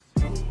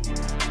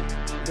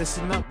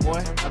Listen up,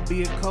 boy, I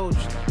be a coach,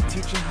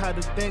 teaching how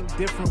to think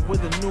different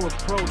with a new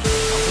approach.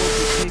 I hope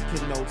you're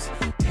taking notes.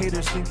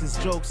 Haters think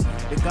it's jokes.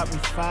 They got me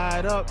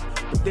fired up,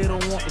 but they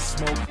don't want the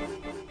smoke.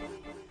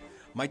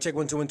 Mic check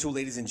 1 2 1 2,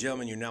 ladies and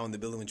gentlemen. You're now in the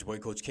building with your boy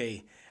Coach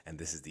K, and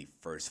this is the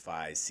First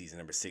Five, season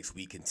number 6.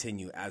 We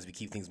continue as we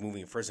keep things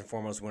moving. First and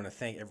foremost, we want to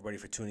thank everybody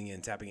for tuning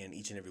in, tapping in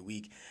each and every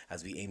week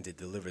as we aim to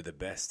deliver the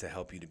best to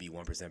help you to be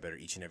 1% better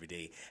each and every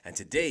day. And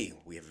today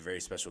we have a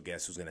very special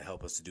guest who's going to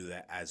help us to do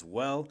that as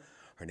well.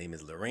 Her name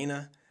is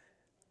Lorena,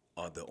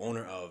 the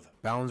owner of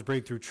Balance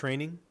Breakthrough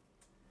Training.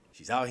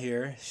 She's out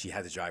here. She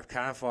had to drive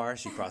kind of far.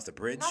 She crossed the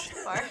bridge. Not too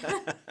far.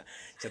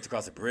 She had to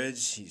cross the bridge.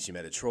 She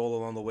met a troll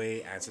along the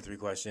way, answered 3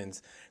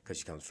 questions because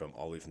she comes from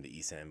all the way from the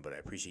East End. But I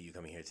appreciate you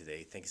coming here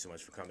today. Thank you so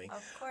much for coming.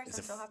 Of course,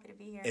 I'm so happy to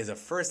be here. It's the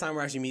first time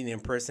we're actually meeting in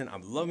person.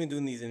 I'm loving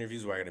doing these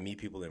interviews where I got to meet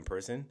people in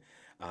person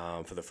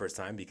for the first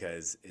time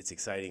because it's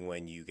exciting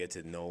when you get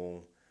to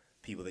know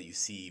people that you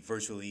see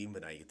virtually,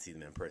 but now you can see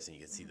them in person. You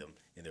can see them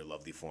in their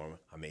lovely form.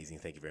 Amazing.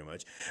 Thank you very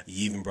much.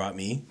 You even brought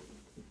me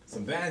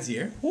some bands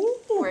here.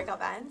 Workout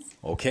bands.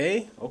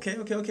 Okay.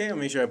 I'll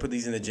make sure I put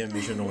these in the gym.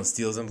 Make sure no one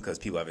steals them because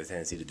people have a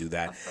tendency to do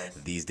that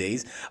these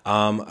days. So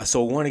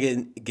I want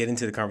to get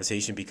into the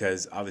conversation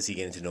because obviously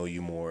getting to know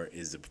you more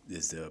is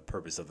the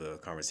purpose of the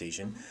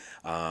conversation.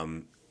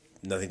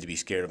 Nothing to be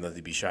scared of, nothing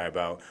to be shy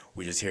about.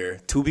 We're just here,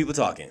 2 people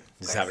talking,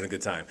 just having a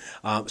good time.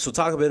 So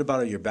talk a bit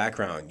about your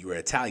background. You were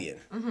Italian.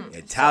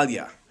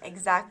 Italia.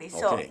 Exactly.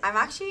 So Okay.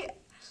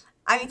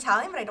 I'm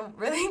Italian, but I don't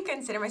really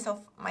consider myself.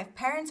 My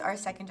parents are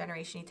second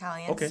generation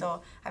Italian,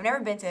 so I've never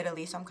been to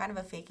Italy, so I'm kind of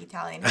a fake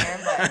Italian here,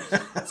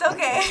 but it's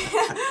okay.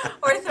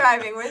 We're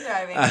thriving,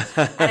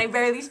 and I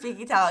barely speak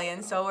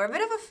Italian, so we're a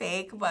bit of a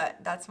fake,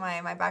 but that's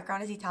my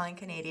background is Italian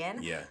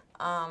Canadian. Yeah.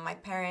 My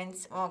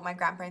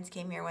grandparents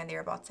came here when they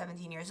were about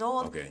 17 years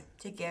old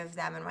to give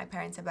them and my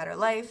parents a better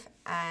life,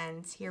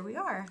 and here we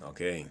are.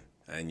 Okay.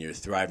 And you're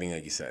thriving,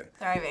 like you said.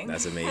 Thriving.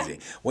 That's amazing.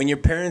 When your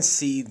parents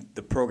see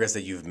the progress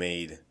that you've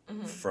made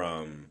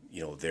from,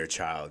 their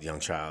young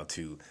child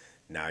to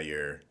now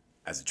you're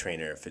as a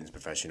trainer, fitness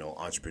professional,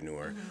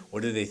 entrepreneur,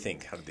 what do they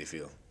think? How do they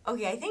feel?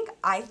 Okay,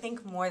 I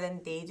think more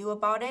than they do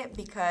about it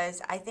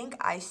because I think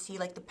I see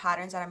like the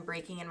patterns that I'm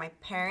breaking in my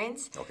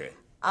parents. Okay.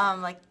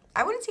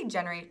 I wouldn't say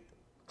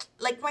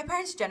like my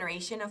parents'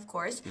 generation, of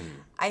course.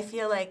 I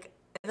feel like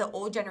the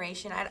old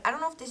generation, I don't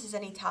know if this is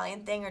an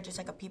Italian thing or just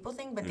like a people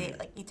thing, but they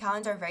like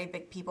Italians are very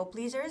big people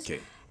pleasers. Okay.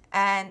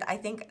 And I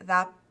think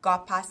that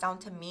got passed down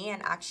to me,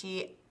 and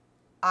actually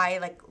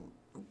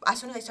as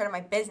soon as I started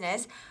my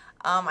business,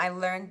 I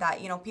learned that,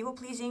 people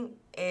pleasing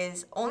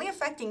is only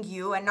affecting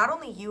you, and not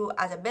only you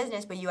as a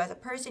business, but you as a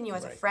person, you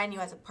as a friend, you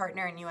as a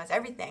partner, and you as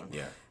everything.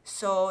 Yeah.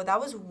 So that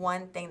was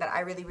one thing that I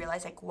really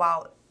realized, like,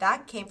 wow,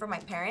 that came from my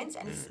parents,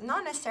 and it's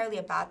not necessarily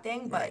a bad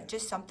thing, but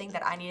just something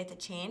that I needed to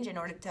change in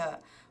order to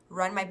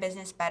run my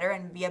business better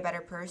and be a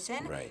better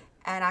person. Right.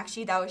 And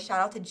actually, that was shout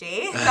out to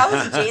Jay. That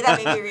was Jay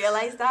that made me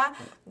realize that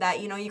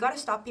you got to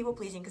stop people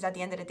pleasing because at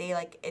the end of the day,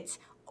 like, it's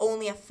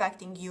only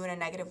affecting you in a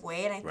negative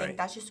way. And I think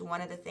that's just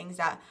one of the things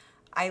that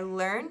I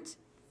learned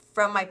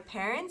from my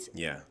parents.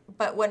 Yeah.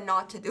 But what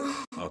not to do.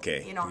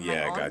 Okay. On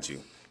my own. I got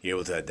you. You're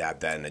able to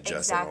adapt that and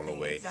adjust along the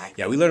way. Exactly.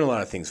 Yeah, we learn a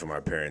lot of things from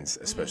our parents,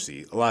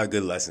 especially a lot of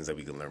good lessons that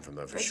we can learn from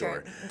them for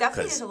sure.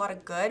 Definitely there's a lot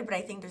of good, but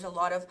I think there's a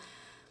lot of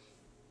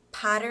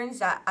patterns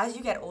that as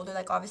you get older,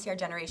 like obviously our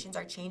generations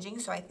are changing.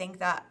 So I think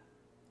that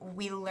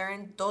we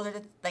learn those are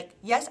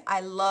yes,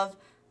 I love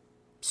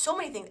so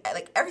many things,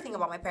 like everything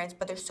about my parents,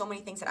 but there's so many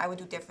things that I would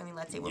do differently,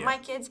 let's say with my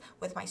kids,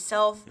 with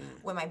myself,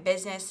 with my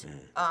business,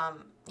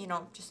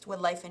 just with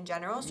life in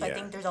general. So I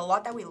think there's a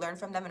lot that we learn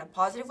from them in a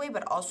positive way,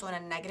 but also in a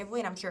negative way.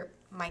 And I'm sure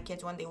my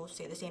kids one day will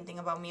say the same thing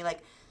about me,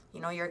 like,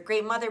 you're a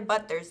great mother,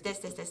 but there's this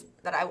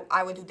that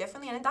I would do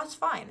differently, and that's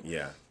fine.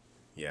 Yeah,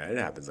 it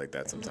happens like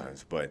that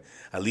sometimes. But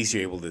at least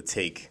you're able to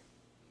take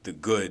the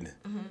good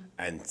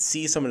and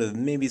see some of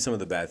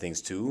the bad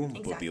things too,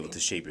 but be able to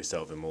shape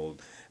yourself and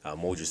mold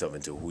yourself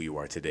into who you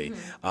are today.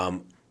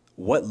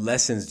 What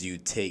lessons do you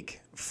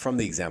take from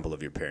the example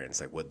of your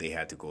parents, like what they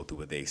had to go through,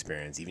 what they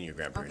experienced, even your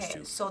grandparents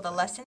too? So the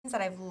lessons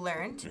that I've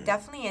learned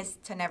definitely is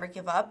to never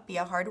give up, be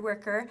a hard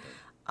worker.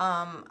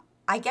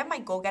 I get my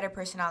go-getter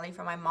personality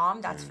from my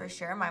mom, that's for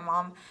sure. My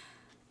mom,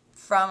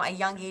 from a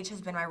young age, has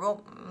been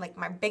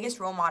my biggest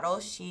role model.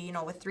 She,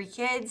 with 3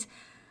 kids,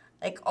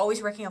 like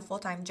always working a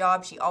full-time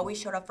job. She always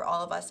showed up for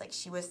all of us. Like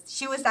she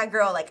was that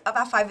girl, like up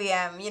at 5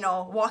 a.m.,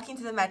 walking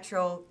to the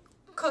metro,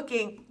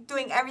 cooking,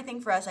 doing everything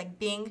for us, like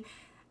being,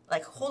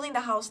 like holding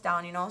the house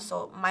down,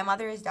 So my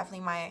mother is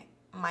definitely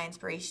my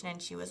inspiration,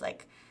 and she was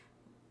like,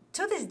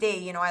 to this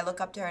day, I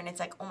look up to her and it's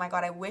like, oh my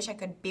God, I wish I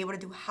could be able to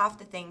do half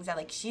the things that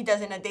like she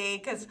does in a day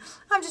because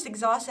I'm just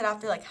exhausted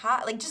after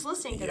just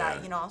listening to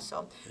that,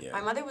 So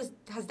my mother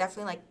has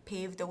definitely like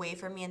paved the way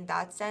for me in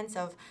that sense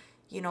of,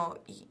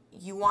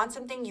 you want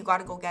something, you got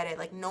to go get it.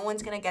 Like no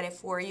one's going to get it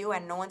for you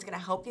and no one's going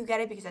to help you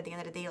get it because at the end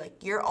of the day,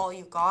 like you're all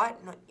you got.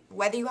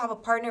 Whether you have a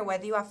partner,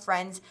 whether you have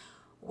friends,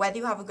 whether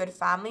you have a good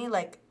family,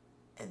 like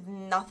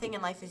nothing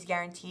in life is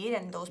guaranteed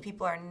and those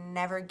people are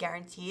never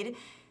guaranteed.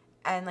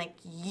 and like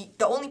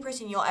the only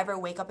person you'll ever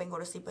wake up and go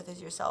to sleep with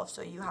is yourself.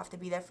 So you have to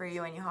be there for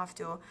you, and you have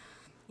to,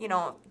 you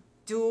know,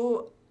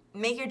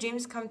 make your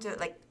dreams come to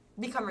like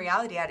become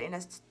reality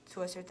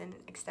to a certain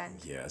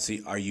extent. Yeah. So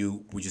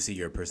would you say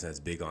you're a person that's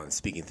big on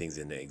speaking things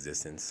into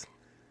existence?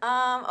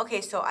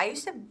 Okay, so I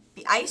used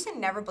to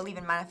never believe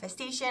in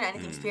manifestation,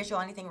 anything spiritual,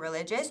 anything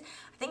religious.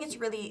 I think it's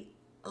really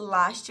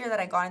last year that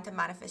I got into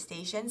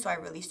manifestation. So I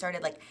really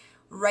started like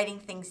writing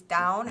things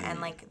down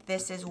and like,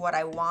 this is what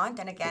I want.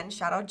 And again,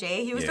 shout out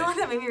Jay. He was the one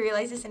that made me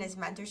realize this in his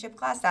mentorship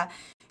class, that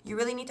you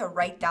really need to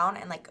write down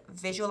and like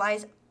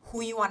visualize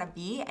who you want to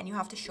be, and you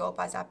have to show up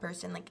as that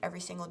person like every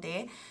single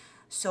day.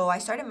 So I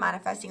started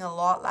manifesting a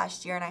lot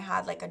last year, and I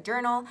had like a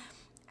journal.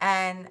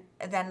 And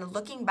then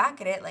looking back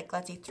at it, like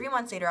let's say 3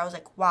 months later, I was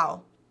like,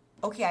 wow,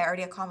 okay, I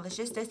already accomplished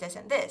this,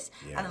 and this.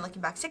 Yeah. And then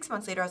looking back 6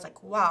 months later, I was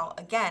like, wow,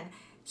 again.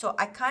 So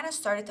I kind of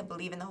started to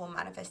believe in the whole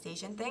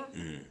manifestation thing.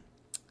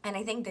 And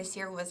I think this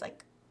year was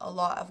like a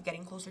lot of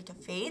getting closer to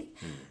faith.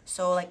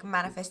 So like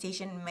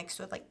manifestation mixed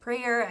with like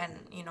prayer and,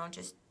 you know,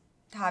 just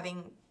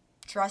having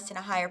trust in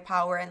a higher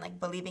power and like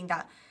believing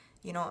that,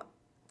 you know,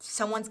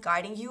 someone's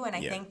guiding you. And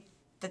I think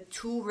the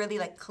two really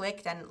like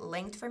clicked and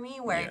linked for me,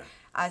 where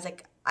I was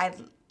like, I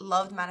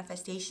loved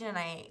manifestation, and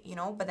I, you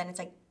know, but then it's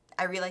like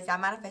I realized that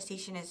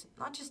manifestation is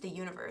not just the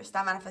universe.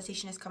 That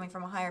manifestation is coming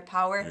from a higher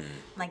power.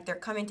 Like they're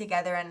coming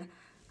together and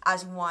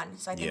as one.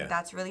 So I think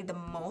that's really the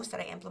most that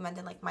I implement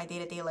in like my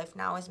day-to-day life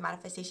now is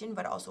manifestation,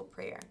 but also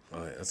prayer. All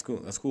right, that's cool.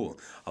 That's cool.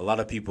 A lot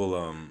of people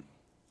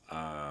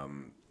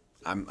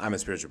I'm a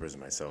spiritual person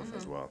myself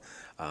as well,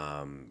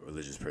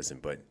 religious person,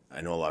 but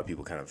I know a lot of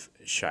people kind of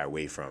shy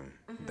away from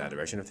that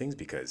direction of things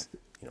because,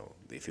 you know,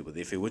 they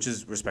feel, which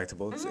is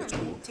respectable. It's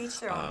cool. Teach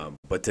their own.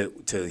 But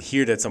to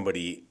hear that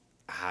somebody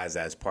has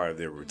that as part of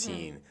their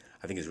routine,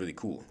 I think is really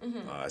cool,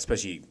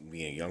 especially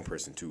being a young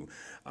person too,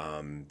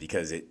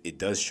 because it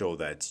does show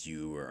that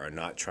you are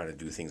not trying to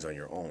do things on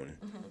your own.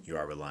 You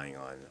are relying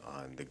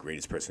on the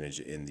greatest personage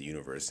in the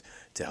universe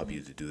to help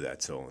you to do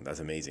that. So that's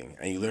amazing.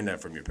 And you learn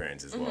that from your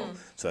parents as well.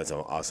 So that's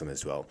awesome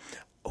as well.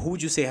 Who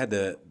would you say had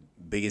the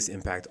biggest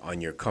impact on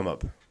your come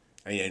up?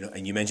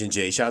 And you mentioned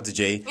Jay. Shout out to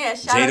Jay. Yeah,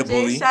 Jay the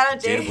Bully. Shout out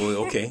Jay. Jay the Bully,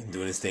 okay,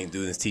 doing his thing,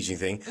 doing his teaching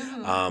thing.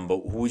 But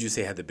who would you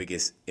say had the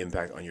biggest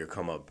impact on your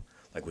come up?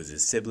 Like, was it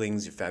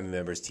siblings, your family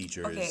members,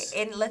 teachers? Okay,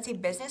 and let's say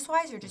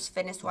business-wise or just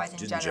fitness-wise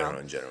in general?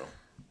 In general.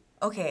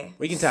 Okay.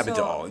 We can tap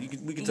into all. We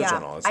can touch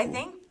on all. That's cool. I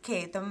think,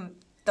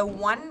 the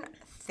one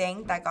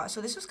thing that got, so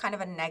this was kind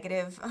of a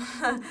negative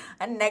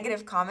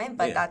comment,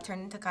 but that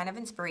turned into kind of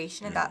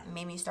inspiration and that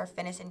made me start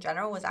fitness in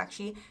general, was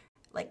actually,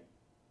 like,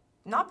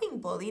 not being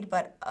bullied,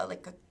 but,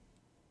 like,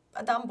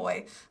 a dumb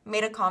boy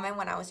made a comment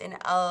when I was in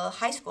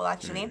high school,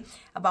 actually,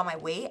 about my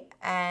weight,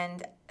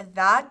 and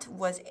that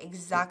was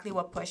exactly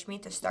what pushed me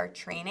to start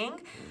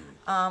training.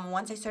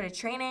 Once I started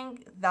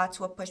training, that's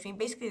what pushed me.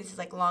 Basically, this is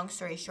like long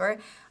story short.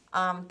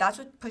 That's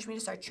what pushed me to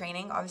start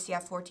training. Obviously,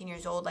 at 14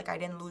 years old, like I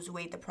didn't lose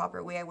weight the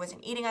proper way. I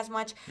wasn't eating as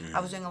much. I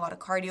was doing a lot of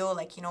cardio,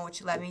 like, you know,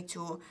 which led me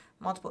to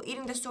multiple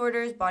eating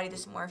disorders, body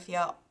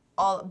dysmorphia,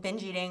 all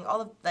binge eating, all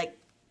of like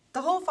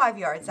the whole 5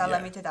 yards that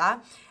led me to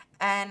that.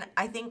 And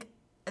I think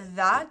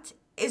that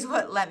is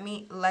what led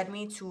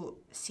me to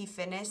see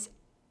fitness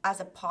as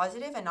a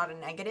positive and not a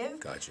negative.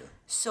 Gotcha.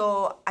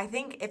 So I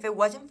think if it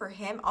wasn't for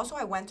him, also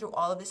I went through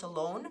all of this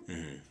alone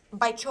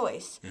by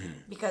choice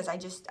because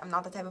I'm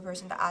not the type of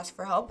person to ask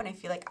for help, and I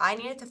feel like I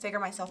needed to figure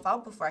myself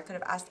out before I could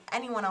have asked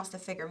anyone else to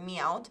figure me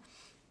out.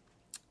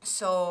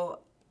 So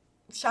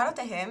shout out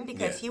to him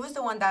because he was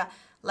the one that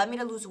led me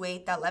to lose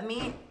weight,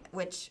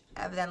 which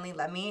evidently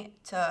led me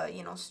to,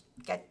 you know,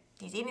 get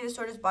these eating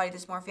disorders, body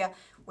dysmorphia,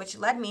 which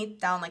led me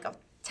down like a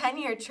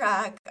 10-year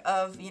track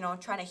of, you know,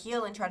 trying to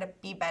heal and try to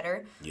be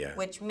better,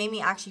 which made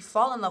me actually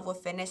fall in love with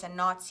fitness and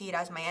not see it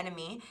as my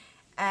enemy.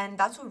 And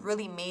that's what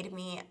really made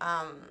me,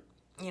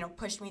 you know,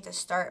 pushed me to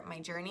start my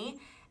journey.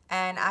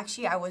 And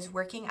actually, I was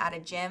working at a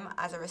gym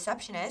as a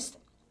receptionist,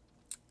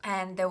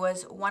 and I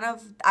was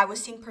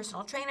seeing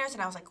personal trainers,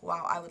 and I was like,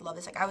 wow, I would love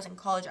this. Like, I was in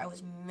college, I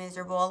was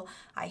miserable.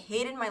 I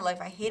hated my life.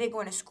 I hated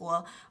going to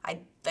school.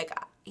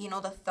 You know,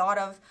 the thought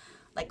of,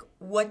 like,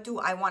 what do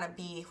I want to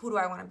be? Who do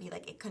I want to be?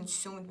 Like, it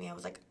consumed me. I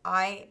was like,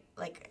 I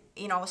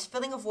was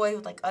filling a void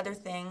with, like, other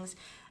things.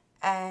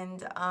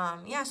 And,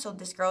 so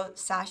this girl,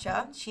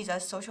 Sasha, she's a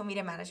social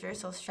media manager.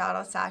 So shout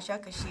out Sasha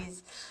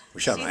because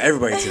we're shouting out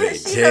everybody today.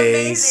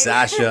 Jay, amazing.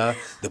 Sasha,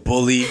 the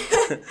bully,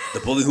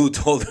 the bully who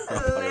told her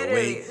about her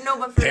weight. No,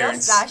 but for real,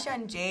 Sasha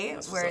and Jay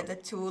were the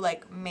two,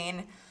 like,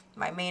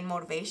 my main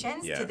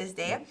motivations to this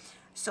day.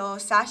 So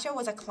Sasha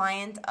was a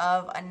client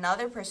of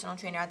another personal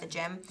trainer at the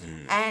gym,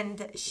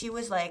 and she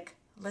was like,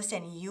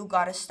 "Listen, you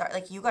gotta start.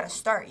 Like, you gotta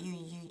start.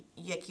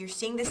 You're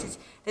seeing this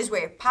is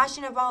what you're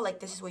passionate about. Like,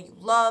 this is what you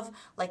love.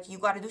 Like, you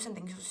gotta do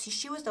something." So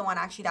she was the one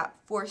actually that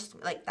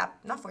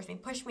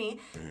pushed me.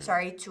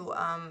 Sorry, to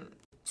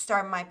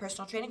start my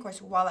personal training course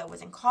while I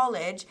was in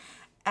college,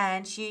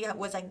 and she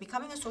was like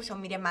becoming a social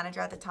media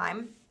manager at the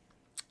time.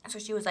 So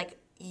she was like,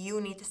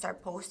 you need to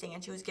start posting.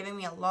 And she was giving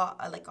me a lot,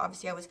 like,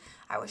 obviously I was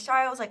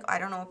shy. I was like, I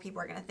don't know what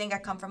people are going to think. I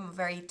come from a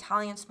very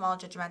Italian, small,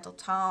 judgmental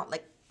town,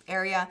 like,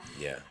 area.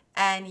 Yeah.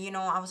 And, you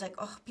know, I was like,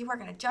 oh, people are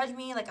going to judge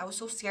me. Like, I was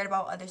so scared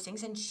about other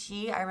things. And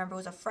I remember it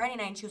was a Friday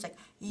night, and she was like,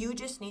 you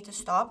just need to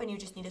stop, and you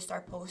just need to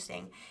start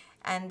posting.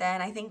 And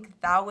then I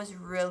think that was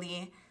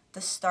really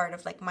the start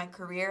of, like, my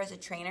career as a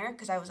trainer,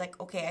 because I was like,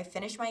 okay, I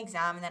finished my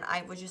exam, and then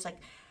I was just, like,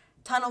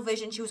 tunnel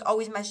vision. She was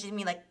always messaging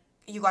me, like,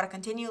 you got to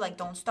continue, like,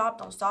 don't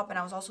stop. And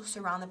I was also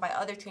surrounded by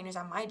other trainers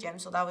at my gym,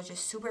 so that was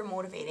just super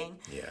motivating.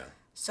 Yeah.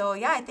 So,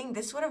 yeah, I think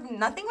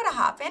nothing would have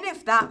happened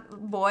if that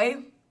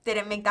boy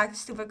didn't make that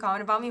stupid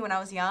comment about me when I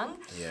was young.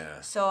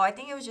 Yeah. So I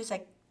think it was just,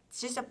 like,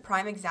 it's just a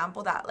prime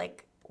example that,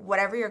 like,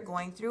 whatever you're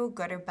going through,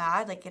 good or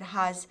bad, like,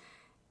 it's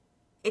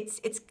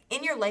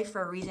in your life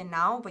for a reason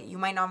now, but you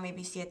might not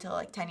maybe see it till,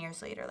 like, 10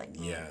 years later. Like,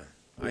 yeah.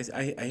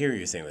 I hear what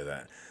you're saying with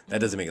that. That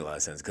doesn't make a lot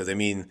of sense, because, I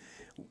mean,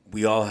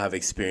 we all have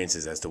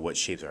experiences as to what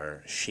shapes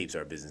our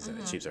business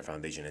and shapes our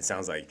foundation. It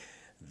sounds like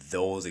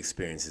those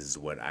experiences is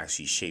what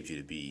actually shaped you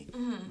to be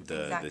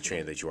the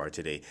trainer that you are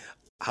today.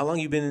 How long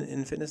you been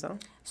in fitness now?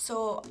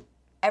 So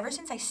ever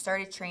since I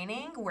started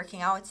training,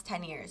 working out, it's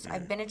 10 years.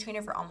 I've been a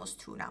trainer for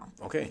almost 2 now.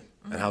 Okay.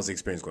 And how's the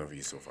experience going for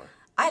you so far?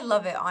 I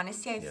love it.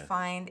 Honestly, I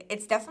find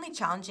it's definitely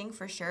challenging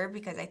for sure,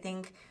 because I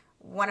think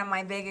one of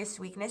my biggest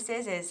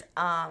weaknesses is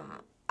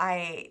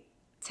I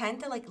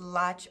tend to, like,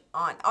 latch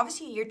on.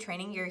 Obviously, you're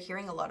training, you're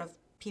hearing a lot of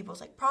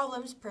people's, like,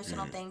 problems,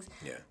 personal things.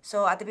 Yeah.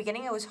 So at the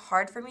beginning, it was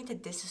hard for me to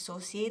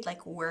disassociate,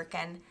 like, work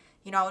and,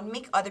 you know, I would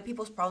make other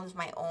people's problems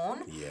my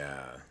own.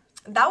 Yeah.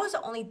 That was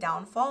the only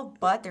downfall,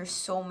 but there's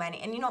so many.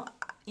 And, you know,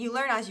 you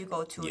learn as you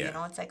go, too. Yeah. You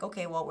know, it's like,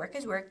 okay, well, work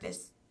is work.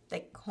 This,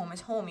 like, home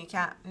is home. You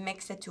can't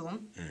mix the two.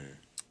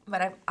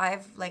 But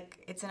I've,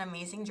 like, it's an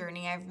amazing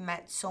journey. I've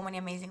met so many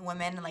amazing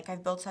women. Like,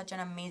 I've built such an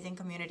amazing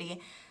community.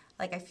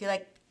 Like,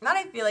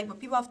 but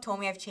people have told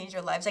me I've changed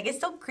their lives. Like, it's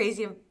still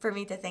crazy for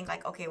me to think,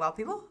 like, okay, well,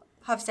 people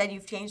have said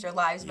you've changed their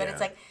lives. But it's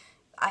like,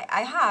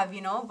 I have,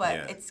 you know.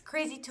 But it's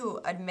crazy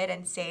to admit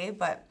and say.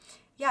 But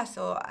yeah,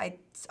 so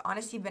it's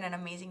honestly been an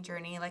amazing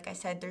journey. Like I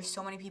said, there's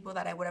so many people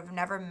that I would have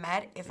never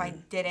met if I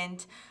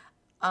didn't,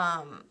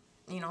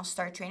 you know,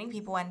 start training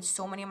people. And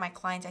so many of my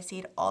clients, I see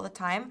it all the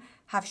time,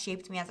 have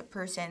shaped me as a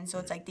person. So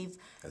it's like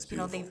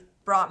they've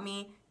brought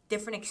me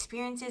different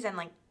experiences and,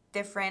 like,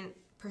 different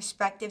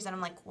perspectives. And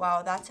I'm like,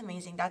 wow, that's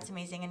amazing.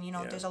 And, you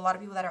know, there's a lot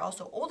of people that are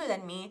also older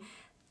than me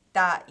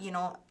that, you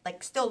know,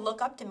 like, still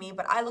look up to me.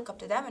 But I look up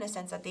to them in a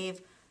sense that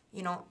they've,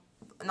 you know,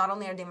 not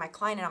only are they my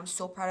client, and I'm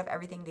so proud of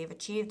everything they've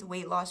achieved,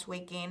 weight loss,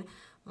 weight gain,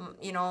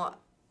 you know,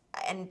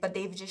 but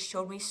they've just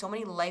showed me so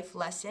many life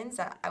lessons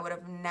that I would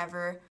have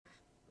never,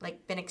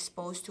 like, been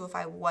exposed to if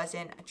I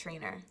wasn't a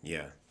trainer.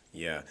 Yeah.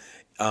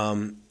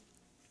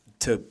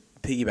 To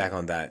piggyback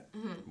on that,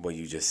 what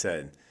you just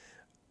said,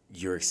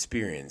 your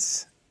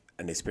experience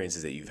and the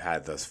experiences that you've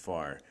had thus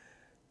far,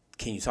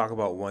 can you talk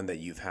about one that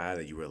you've had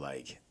that you were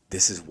like,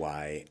 this is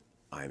why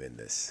I'm in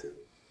this?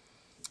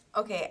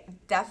 Okay,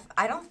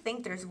 I don't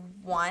think there's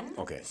one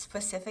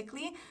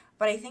specifically,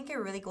 but I think it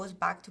really goes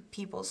back to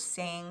people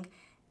saying,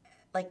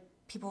 like,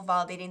 people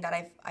validating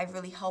that I've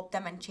really helped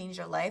them and changed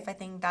their life. I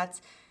think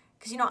that's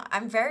because, you know,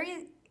 I'm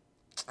very,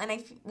 and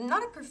I'm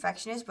not a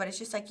perfectionist, but it's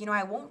just like, you know,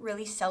 I won't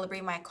really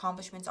celebrate my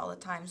accomplishments all the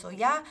time. So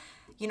yeah,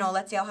 you know,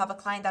 let's say I'll have a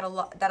client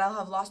that'll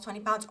have lost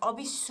 20 pounds. I'll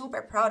be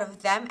super proud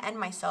of them and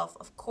myself,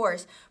 of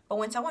course. But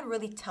when someone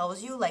really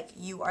tells you, like,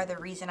 you are the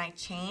reason I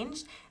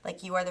changed,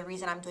 like, you are the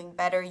reason I'm doing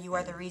better, you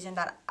are the reason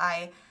that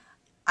I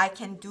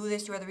can do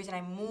this, you are the reason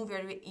I move,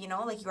 you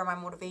know, like, you are my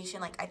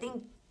motivation. Like, I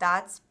think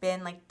that's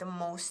been, like, the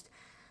most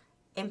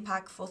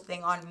impactful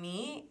thing on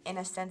me, in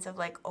a sense of,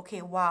 like,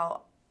 okay,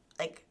 wow,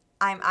 like,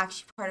 I'm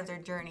actually part of their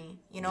journey,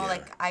 you know,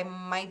 like, I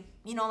might,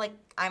 you know, like,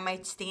 I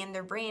might stay in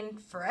their brain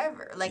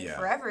forever, like,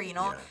 forever, you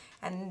know,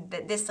 and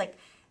this, like,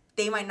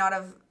 they might not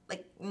have,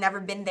 like, never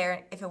been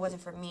there if it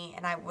wasn't for me,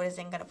 and I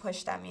wasn't going to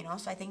push them, you know,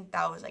 so I think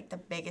that was, like, the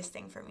biggest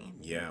thing for me.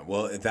 Yeah,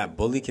 well, if that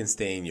bully can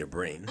stay in your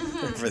brain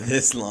for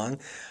this long,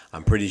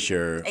 I'm pretty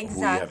sure who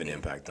you have an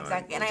impact on.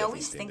 Exactly, and I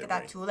always think of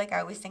that, too. Like,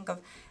 I always think of,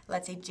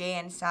 let's say, Jay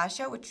and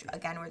Sasha, which,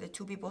 again, were the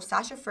two people.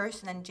 Sasha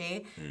first, and then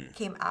Jay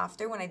came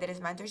after when I did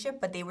his mentorship,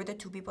 but they were the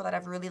two people that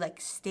have really,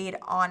 like, stayed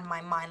on my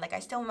mind. Like, I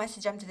still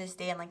message them to this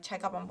day and, like,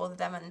 check up on both of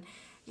them and,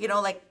 you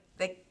know, like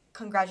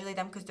congratulate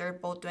them because they're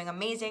both doing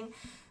amazing.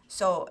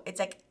 So it's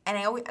like, and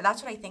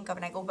that's what I think of,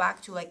 and I go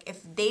back to, like,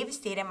 if they've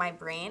stayed in my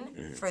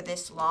brain for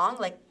this long,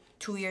 like,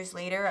 2 years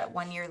later,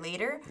 1 year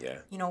later,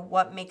 you know,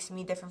 what makes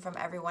me different from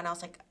everyone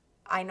else? Like,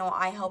 I know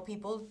I help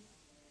people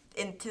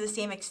to the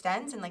same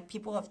extent, and, like,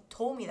 people have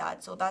told me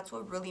that, so that's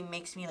what really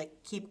makes me,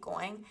 like, keep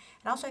going.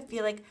 And also, I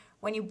feel like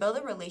when you build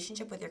a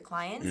relationship with your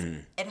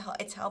clients,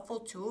 it's helpful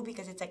too,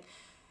 because it's like,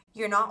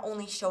 you're not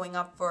only showing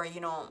up for,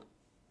 you know,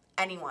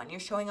 anyone. You're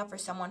showing up for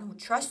someone who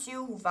trusts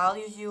you, who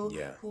values you,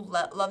 who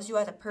loves you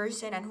as a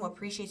person, and who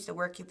appreciates the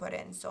work you put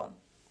in. So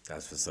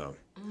That's what's up.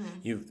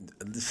 You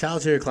shout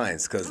out to your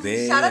clients because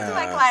they Shout out to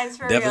my clients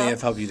for definitely real.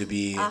 have helped you to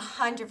be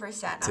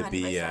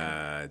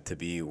 100%. to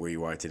be where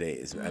you are today.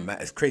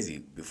 It's crazy.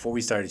 Before we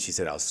started, she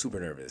said I was super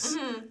nervous.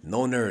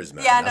 No nerves,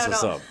 man. Yeah, That's no,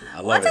 what's no. up. I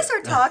love Once it. I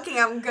start talking,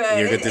 I'm good.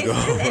 You're good to go.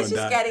 It's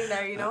just getting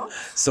there, you know.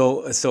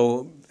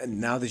 So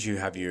now that you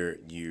have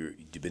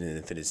you've been in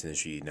the fitness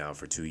industry now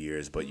for 2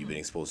 years, but you've been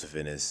exposed to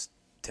fitness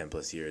 10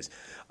 plus years.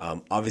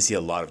 Obviously,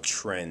 a lot of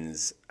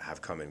trends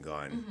have come and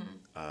gone.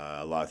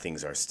 A lot of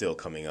things are still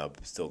coming up,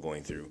 still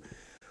going through.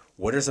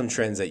 What are some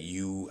trends that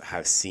you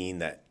have seen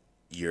that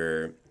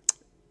you're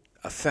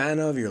a fan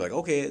of? You're like,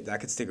 okay, that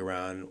could stick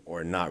around,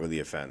 or not really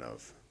a fan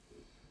of?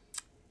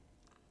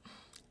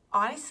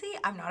 Honestly,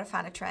 I'm not a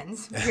fan of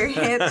trends,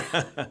 period.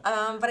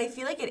 But I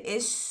feel like it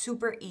is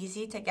super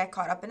easy to get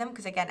caught up in them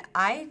because, again,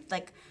 I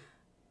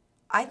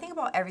think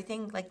about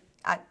everything like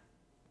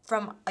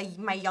from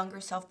my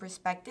younger self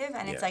perspective,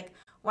 and it's like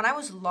when I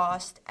was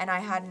lost and I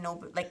had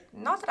not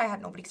that I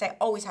had nobody, because I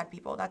always had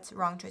people. That's the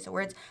wrong choice of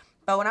words.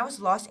 But when I was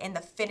lost in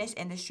the fitness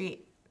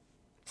industry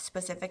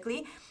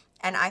specifically,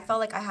 and I felt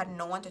like I had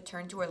no one to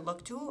turn to or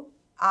look to,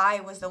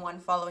 I was the one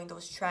following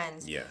those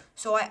trends. Yeah.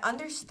 So I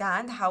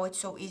understand how it's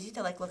so easy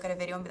to like look at a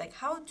video and be like,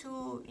 how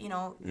to,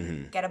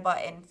 get a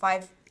butt in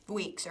 5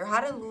 weeks, or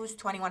how to lose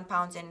 21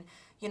 pounds in,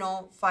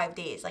 5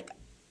 days. Like,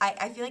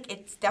 I feel like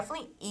it's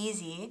definitely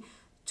easy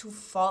to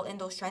fall in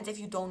those trends if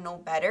you don't know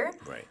better.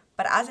 Right.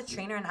 But as a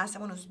trainer and as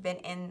someone who's been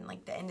in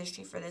like the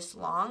industry for this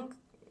long,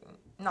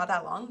 not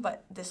that long,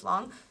 but this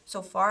long,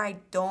 so far I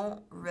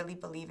don't really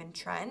believe in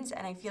trends.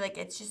 And I feel like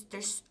it's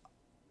just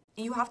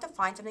you have to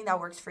find something that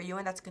works for you,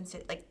 and that's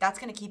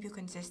going to keep you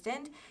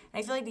consistent. And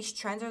I feel like these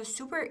trends are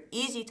super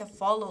easy to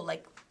follow,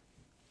 like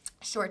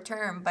short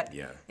term, but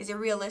is it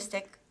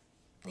realistic?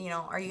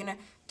 Are you going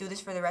to do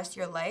this for the rest of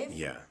your life?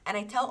 Yeah. And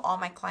I tell all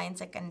my clients,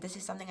 like, and this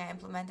is something I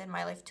implement in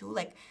my life too,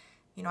 like,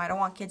 I don't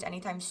want kids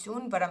anytime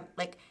soon, but I'm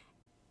like,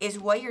 is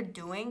what you're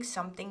doing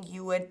something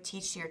you would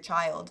teach to your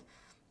child?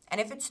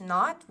 And if it's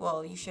not,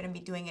 well, you shouldn't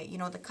be doing it.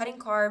 The cutting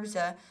carbs,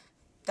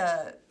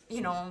 the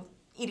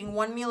eating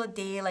one meal a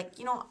day, like,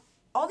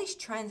 all these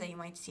trends that you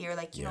might see, or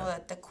like,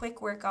 the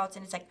quick workouts.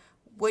 And it's like,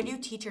 would you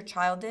teach your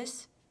child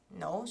this?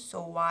 No.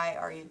 So why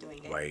are you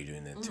doing it? Why are you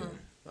doing that too?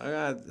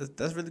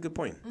 That's a really good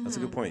point. That's a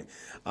good point.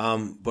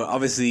 But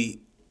obviously,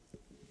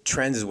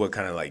 trends is what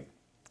kind of like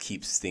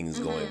keeps things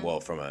going well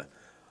from a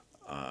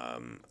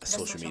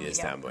social media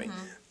standpoint,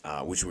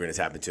 which we're going to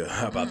tap into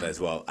about that as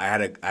well. I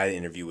had an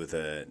interview with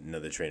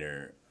another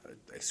trainer,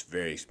 a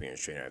very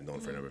experienced trainer I've known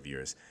for a number of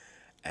years,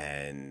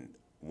 and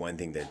one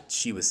thing that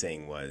she was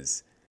saying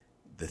was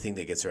the thing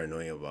that gets her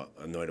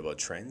annoyed about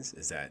trends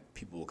is that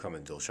people will come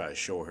and they'll try to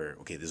show her,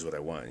 okay, this is what I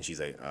want, and she's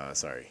like,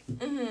 sorry.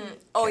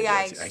 Oh yeah,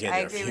 I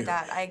agree with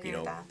that. I agree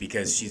with that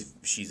because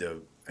she's a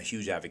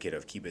huge advocate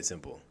of keep it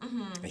simple,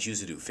 and she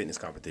used to do fitness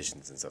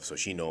competitions and stuff, so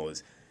she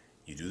knows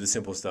you do the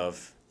simple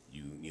stuff.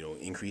 You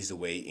increase the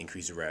weight,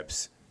 increase the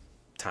reps,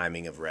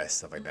 timing of rest,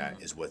 stuff like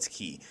that is what's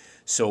key.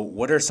 So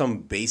what are some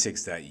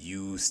basics that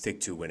you stick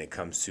to when it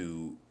comes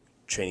to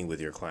training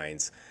with your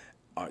clients?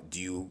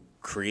 Do you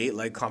create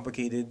like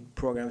complicated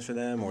programs for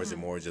them, or is it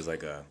more just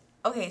like a...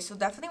 Okay, so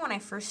definitely when I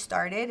first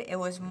started,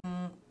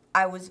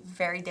 I was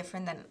very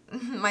different than...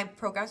 my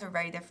programs were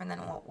very different than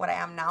what I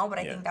am now, but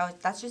I think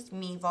that's just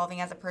me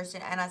evolving as a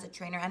person and as a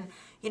trainer. And,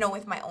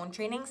 with my own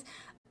trainings,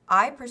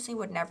 I personally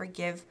would never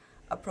give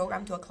a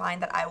program to a client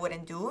that I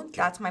wouldn't do. Okay.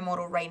 That's my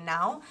motto right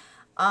now.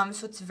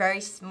 So it's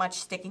very much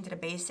sticking to the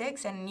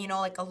basics. And,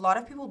 like a lot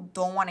of people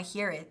don't want to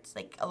hear it.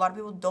 Like a lot of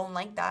people don't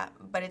like that.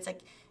 But it's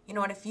like,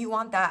 what, if you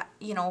want that,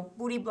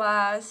 booty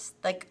blast,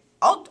 like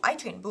I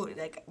train booty,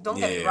 like don't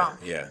get me wrong.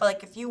 Yeah. But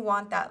like if you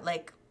want that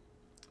like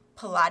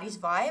Pilates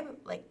vibe,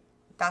 like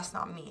that's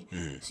not me.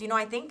 So,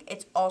 I think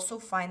it's also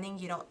finding,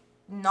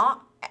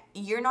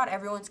 you're not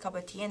everyone's cup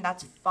of tea, and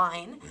that's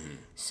fine.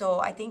 So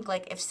I think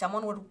like if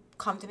someone would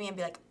come to me and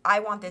be like, I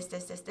want this,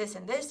 this,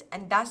 and this,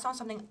 and that's not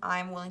something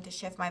I'm willing to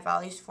shift my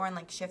values for and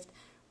like shift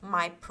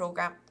my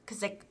program,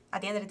 because like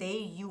at the end of the day,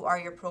 you are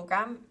your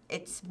program.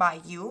 It's by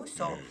you.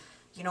 So,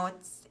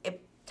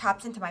 it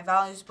taps into my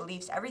values,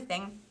 beliefs,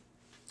 everything.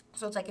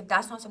 So it's like if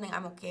that's not something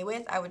I'm okay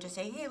with, I would just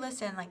say, hey,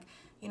 listen, like,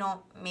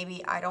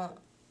 maybe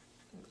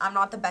I'm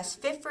not the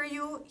best fit for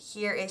you.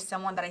 Here is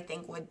someone that I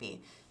think would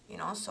be,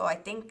 So I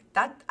think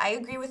that I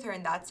agree with her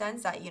in that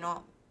sense that,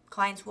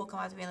 clients will come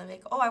out to me and be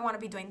like, oh, I want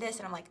to be doing this.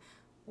 And I'm like,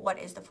 what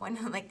is the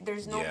point? Like,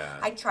 there's no... Yeah.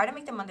 I try to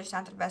make them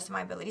understand to the best of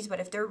my abilities, but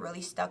if they're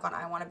really stuck on,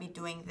 I want to be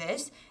doing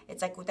this,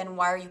 it's like, well, then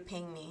why are you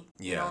paying me?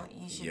 Yeah.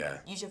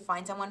 You should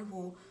find someone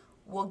who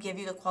will give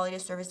you the quality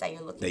of service that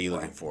you're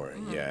looking for.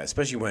 Yeah,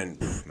 especially when,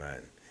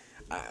 man,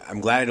 I'm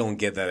glad I don't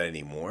get that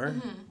anymore,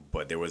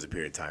 but there was a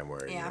period of time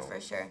where,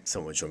 for sure,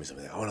 someone showed me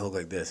something like, I want to look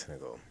like this, and I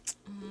go...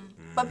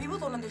 But people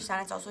don't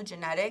understand it's also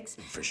genetics.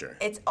 For sure.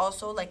 It's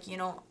also like,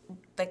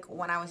 like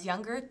when I was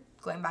younger,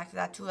 going back to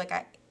that too, like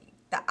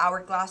the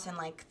hourglass and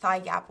like thigh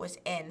gap was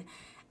in,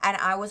 and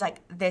I was like,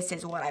 this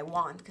is what I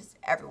want, because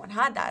everyone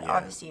had that,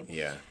 obviously.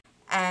 Yeah.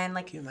 And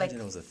like, Can you imagine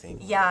that was a thing?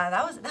 Yeah,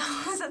 that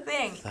was a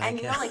thing. And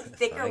you know, like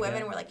thicker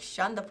women were like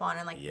shunned upon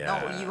and like,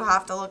 no, you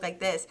have to look like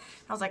this.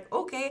 And I was like,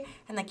 okay.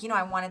 And like, you know,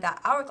 I wanted that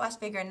hourglass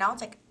figure. And now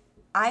it's like,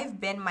 I've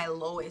been my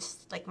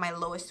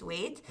lowest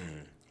weight.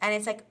 And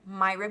it's like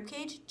my rib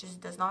cage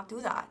just does not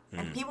do that.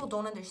 And people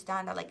don't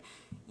understand that like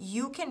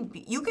you can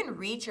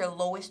reach your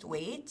lowest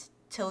weight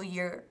till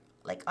you're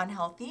like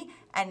unhealthy,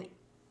 and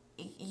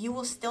you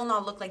will still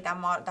not look like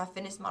that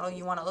fitness model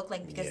you want to look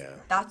like, because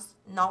that's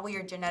not what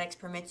your genetics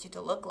permits you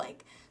to look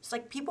like. So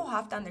like people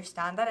have to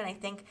understand that, and I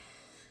think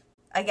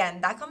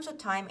again that comes with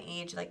time,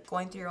 age, like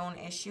going through your own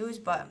issues.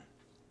 But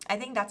I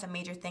think that's a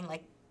major thing.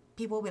 Like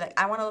people will be like,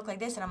 I want to look like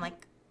this, and I'm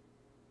like,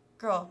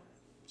 girl,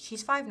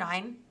 she's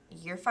 5'9",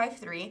 you're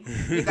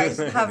 5'3", you guys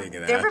have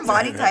different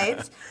body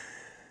types.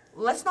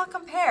 Let's not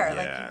compare.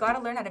 Like, you got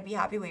to learn how to be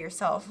happy with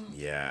yourself.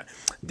 Yeah.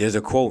 There's a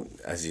quote,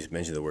 as you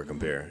mentioned the word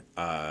compare.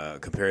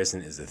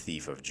 Comparison is the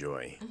thief of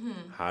joy.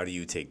 How do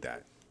you take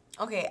that?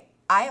 Okay,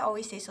 I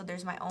always say, so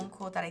there's my own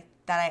quote that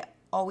I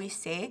always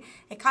say.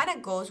 It kind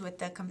of goes with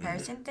the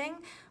comparison thing,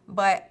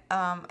 but,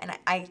 and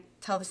I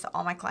tell this to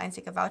all my clients,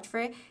 they can vouch for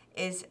it,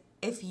 is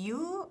if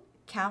you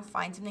can't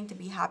find something to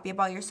be happy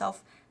about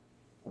yourself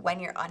when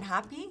you're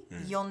unhappy,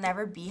 you'll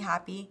never be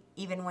happy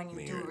even when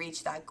you do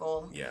reach that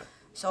goal. Yeah.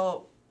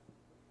 So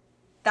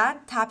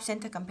that taps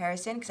into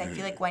comparison, because I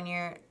feel like when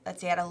you're,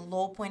 let's say, at a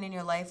low point in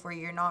your life where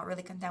you're not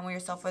really content with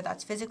yourself, whether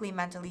that's physically,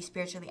 mentally,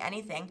 spiritually,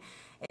 anything,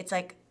 it's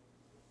like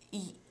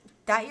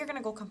that you're going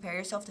to go compare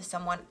yourself to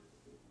someone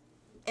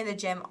in the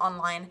gym,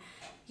 online,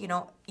 you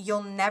know,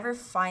 you'll never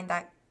find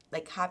that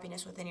like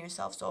happiness within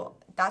yourself. So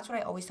that's what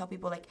I always tell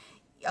people. Like,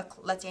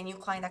 let's say a new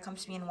client that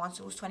comes to me and wants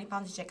to lose 20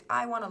 pounds, she's like,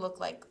 I want to look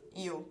like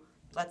you,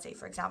 let's say,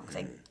 for example,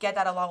 because I get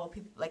that a lot. Where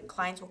people, like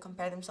clients, will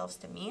compare themselves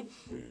to me,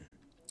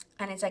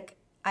 and it's like,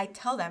 I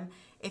tell them,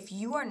 if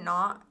you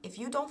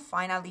don't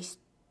find at least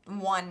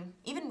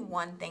even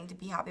one thing to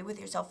be happy with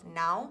yourself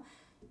now,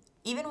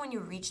 even when you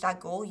reach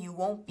that goal, you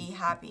won't be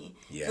happy.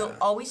 You'll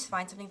always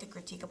find something to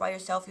critique about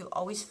yourself. You'll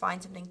always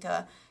find something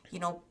to, you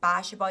know,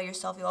 bash about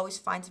yourself. You'll always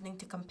find something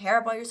to compare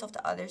about yourself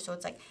to others. So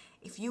it's like,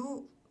 if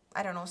you,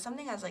 I don't know,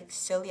 something as like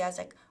silly as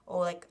like, oh,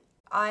 like,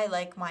 I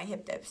like my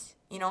hip dips,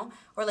 you know?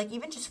 Or like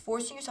even just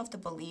forcing yourself to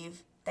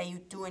believe that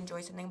you do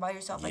enjoy something about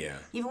yourself. Like,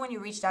 even when you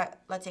reach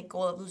that, let's say,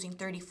 goal of losing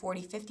 30,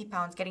 40, 50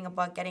 pounds, getting a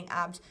butt, getting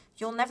abs,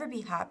 you'll never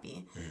be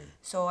happy.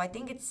 So I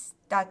think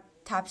that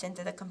taps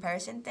into the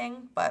comparison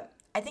thing. But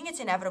I think it's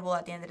inevitable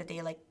at the end of the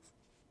day. Like,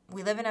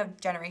 we live in a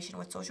generation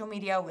with social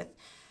media, with,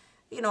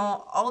 you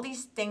know, all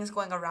these things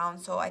going around.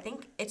 So I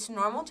think it's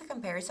normal to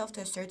compare yourself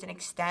to a certain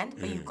extent,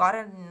 but you got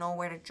to know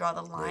where to draw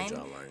the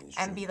line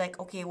and be like,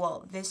 okay,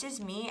 well, this is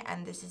me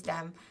and this is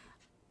them.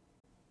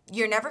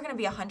 You're never going to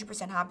be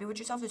 100% happy with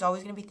yourself. There's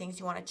always going to be things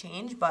you want to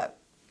change. But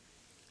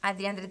at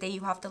the end of the day,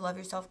 you have to love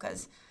yourself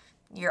because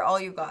you're all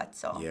you got.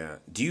 So yeah.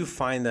 Do you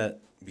find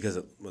that, because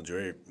the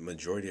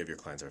majority of your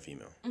clients are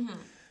female,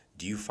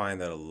 do you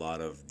find that a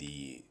lot of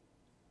the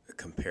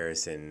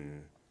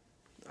comparison,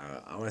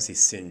 I want to say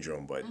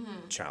syndrome, but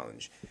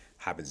challenge,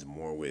 happens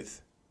more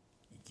with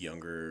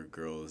younger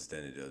girls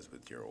than it does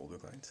with your older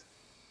clients?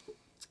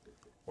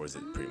 Or is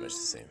it pretty much the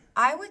same?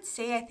 I would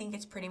say I think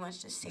it's pretty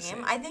much the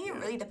same. I think it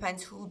really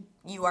depends who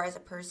you are as a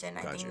person.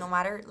 I think no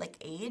matter like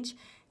age,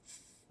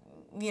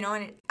 you know,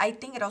 and I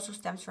think it also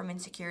stems from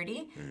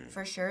insecurity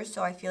for sure.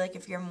 So I feel like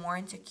if you're more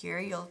insecure,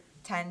 you'll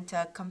tend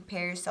to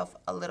compare yourself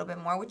a little bit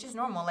more, which is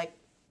normal. Like,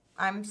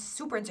 I'm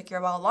super insecure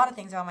about a lot of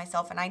things about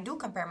myself, and I do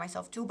compare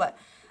myself too, but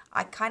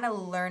I kind of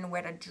learn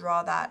where to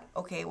draw that,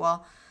 okay,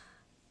 well,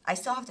 I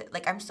still have to,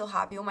 like, I'm still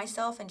happy with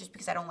myself, and just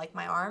because I don't like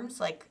my arms,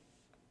 like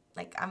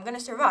I'm going to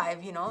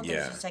survive, you know?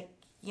 There's just, like,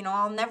 you know,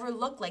 I'll never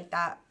look like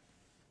that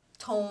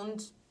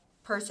toned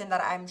person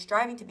that I'm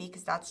striving to be,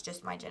 because that's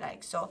just my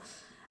genetics. So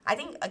I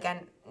think,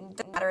 again, it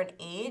doesn't matter in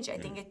age. I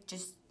think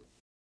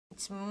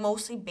it's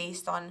mostly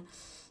based on,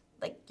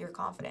 like, your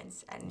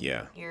confidence and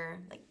your,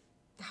 like,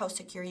 how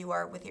secure you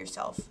are with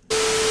yourself.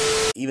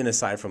 Even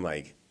aside from,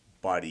 like,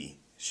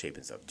 body shape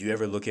and stuff, do you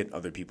ever look at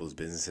other people's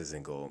businesses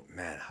and go,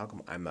 man, how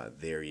come I'm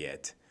not there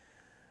yet?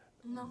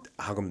 No.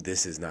 How come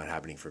this is not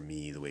happening for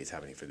me the way it's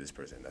happening for this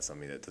person? That's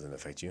something that doesn't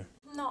affect you?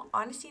 No,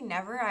 honestly,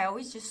 never. I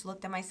always just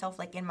looked at myself,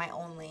 like, in my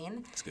own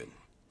lane. That's good.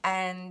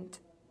 And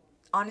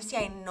honestly,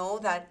 I know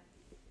that,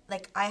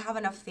 like, I have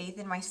enough faith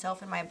in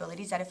myself and my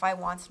abilities that if I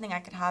want something,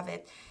 I could have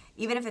it.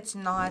 Even if it's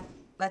not,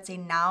 let's say,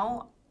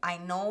 now, I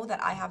know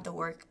that I have the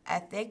work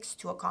ethics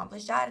to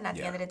accomplish that. And at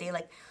the end of the day,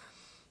 like,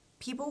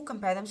 people who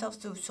compare themselves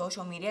to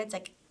social media, it's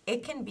like,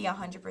 it can be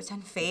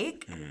 100%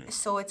 fake.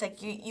 So it's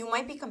like you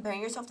might be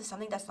comparing yourself to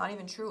something that's not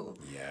even true.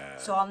 Yeah.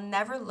 So I'll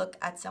never look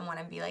at someone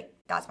and be like,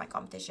 that's my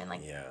competition.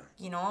 Like,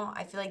 you know,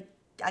 I feel like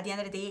at the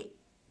end of the day,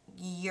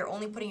 you're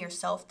only putting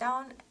yourself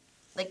down.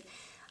 Like,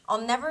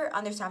 I'll never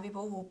understand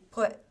people who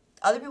put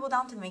other people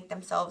down to make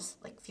themselves,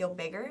 like, feel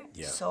bigger.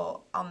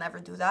 So I'll never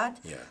do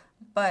that.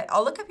 But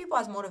I'll look at people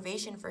as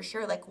motivation for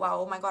sure. Like, wow,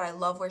 oh my God, I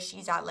love where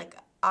she's at. Like,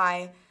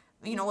 I,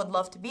 you know, would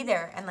love to be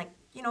there. And, like,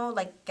 you know,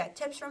 like, get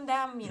tips from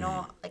them, you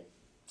know, like,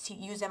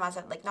 use them as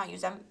a, like, not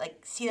use them,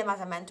 like, see them as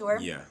a mentor.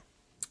 Yeah.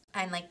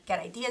 And, like, get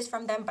ideas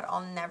from them, but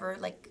I'll never,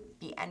 like,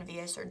 be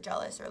envious or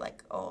jealous or,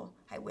 like, oh,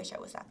 I wish I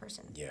was that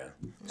person. Yeah.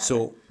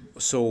 Never.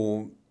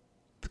 So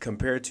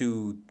compared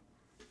to,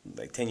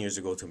 like, 10 years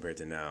ago compared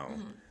to now,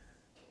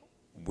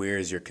 where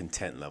is your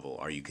content level?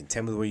 Are you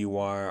content with where you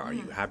are? Are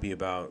you happy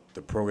about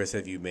the progress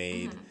that you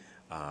made?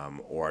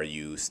 Or are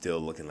you still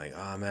looking like,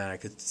 oh, man, I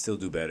could still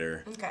do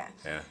better? Okay.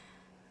 Yeah.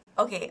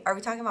 Okay, are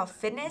we talking about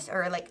fitness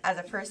or, like, as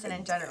a person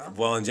in general?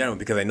 Well, in general,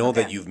 because I know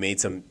that Okay. you've made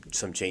some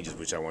changes,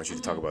 which I want you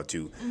to talk about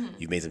too.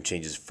 You've made some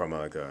changes from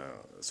a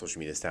social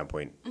media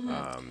standpoint.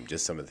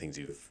 Just some of the things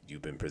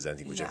you've been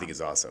presenting, which I Yeah. think is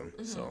awesome.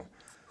 So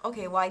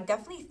Okay, well, I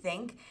definitely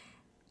think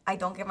I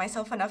don't give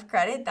myself enough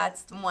credit.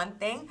 That's one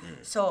thing.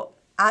 So,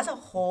 as a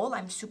whole,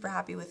 I'm super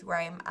happy with where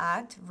I'm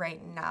at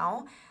right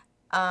now.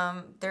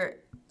 There,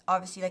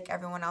 obviously, like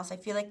everyone else, I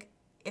feel like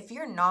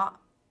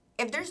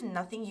if there's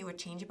nothing you would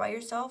change about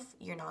yourself,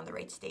 you're not in the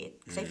right state.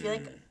 Because I feel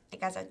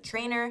like as a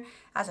trainer,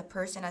 as a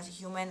person, as a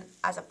human,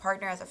 as a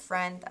partner, as a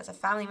friend, as a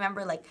family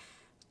member, like,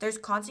 there's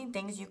constant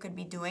things you could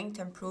be doing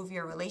to improve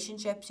your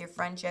relationships, your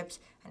friendships,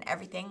 and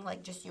everything,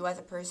 like, just you as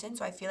a person.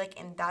 So I feel like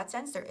in that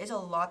sense, there is a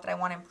lot that I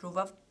want to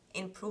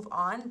improve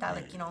on that,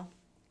 like,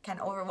 can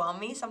overwhelm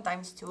me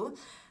sometimes too.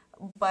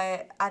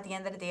 But at the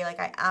end of the day,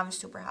 like, I am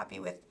super happy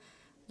with,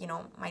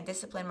 my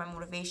discipline, my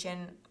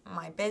motivation,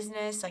 my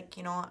business, like,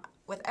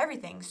 with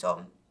everything.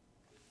 So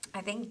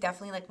I think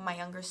definitely, like, my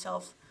younger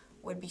self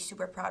would be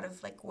super proud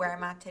of, like, where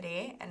I'm at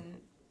today,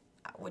 and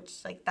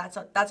which, like, that's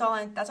all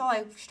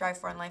I strive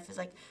for in life, is,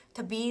 like,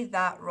 to be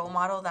that role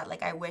model that,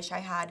 like, I wish I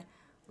had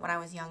when I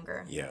was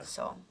younger. Yeah.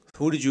 So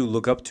who did you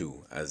look up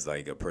to as,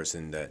 like, a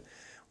person that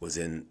was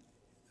in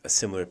a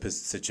similar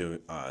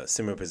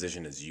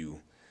position as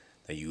you,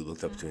 that you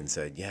looked up to and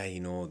said, yeah,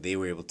 they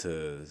were able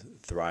to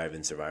thrive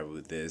and survive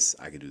with this,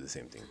 I could do the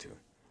same thing too?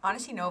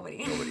 honestly,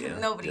 nobody. Yeah?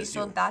 Nobody. Just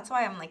So you. that's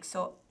why I'm, like,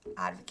 so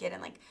advocate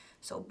and, like,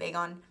 so big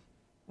on,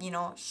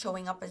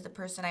 showing up as the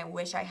person I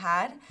wish I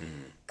had.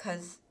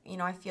 Because,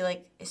 I feel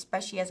like,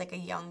 especially as, like, a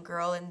young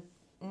girl in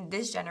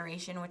this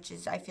generation, which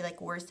is, I feel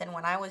like, worse than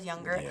when I was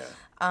younger,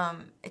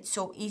 it's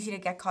so easy to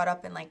get caught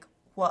up in, like,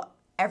 what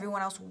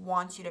everyone else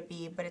wants you to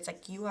be, but it's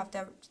like you have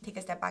to take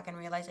a step back and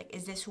realize, like,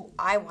 is this who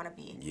I want to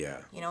be? Yeah.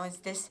 Is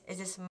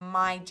this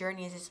my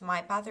journey? Is this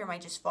my path, or am I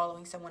just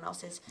following someone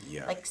else's,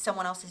 like,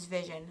 someone else's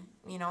vision?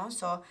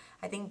 So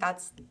I think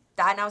that's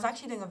that. And I was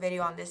actually doing a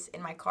video on this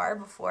in my car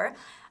before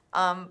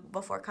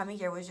coming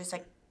here. Was just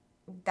like,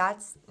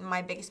 that's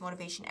my biggest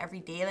motivation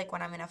every day. Like,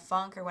 when I'm in a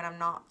funk or when I'm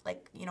not,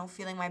 like,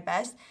 feeling my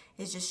best,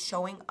 is just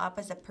showing up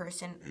as the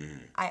person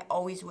I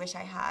always wish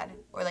I had,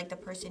 or, like, the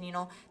person,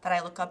 that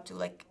I look up to.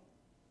 Like,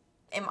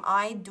 am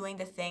I doing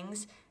the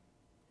things,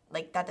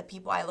 like, that the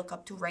people I look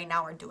up to right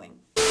now are doing?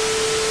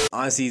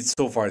 Honestly,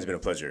 so far it's been a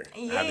pleasure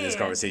having this Yeah,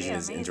 conversation, yeah,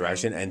 this amazing.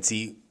 interaction. And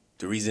see,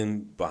 the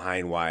reason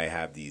behind why I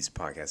have these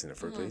podcasts in the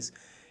first place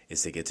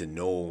is to get to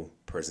know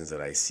persons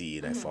that I see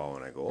and I follow,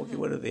 and I go, okay,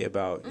 what are they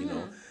about?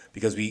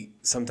 Because we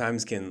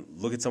sometimes can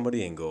look at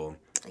somebody and go,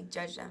 Like,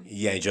 judge them.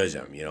 yeah, judge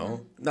them,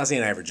 Not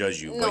saying I ever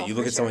judge you, No, but you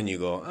look for at someone and you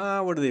go,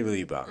 what are they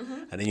really about?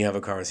 And then you have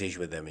a conversation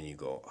with them and you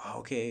go,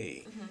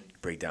 okay,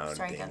 break down.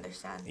 Starting to thing.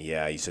 understand.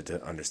 Yeah, you start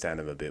to understand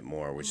them a bit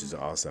more, which is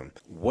awesome.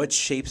 What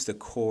shapes the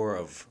core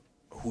of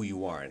who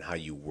you are and how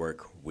you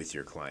work with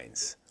your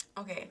clients?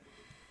 Okay.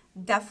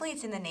 Definitely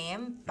it's in the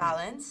name,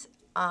 balance.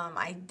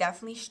 I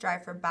definitely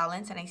strive for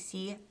balance, and I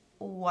see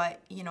what,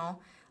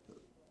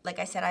 like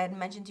I said, I had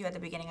mentioned to you at the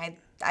beginning,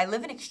 I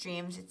live in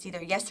extremes. It's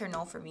either yes or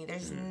no for me.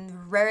 There's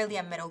rarely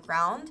a middle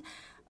ground.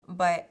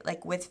 But,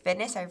 like, with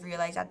fitness, I've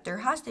realized that there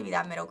has to be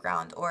that middle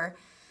ground, or,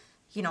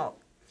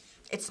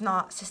 it's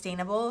not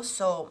sustainable.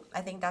 So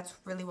I think that's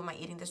really what my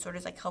eating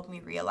disorders, like, helped me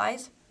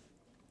realize.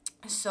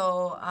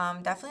 So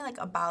definitely,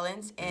 like, a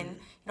balance in,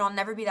 I'll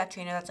never be that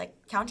trainer that's like,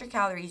 count your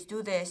calories,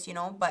 do this,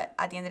 but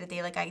at the end of the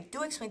day, like, I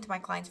do explain to my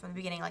clients from the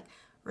beginning, like,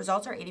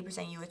 results are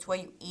 80% you. It's what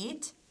you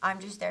eat. I'm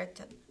just there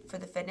for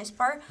the fitness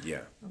part.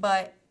 Yeah.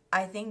 But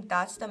I think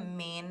that's the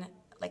main,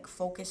 like,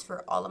 focus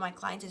for all of my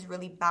clients, is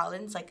really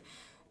balance. Like,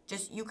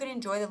 just, you can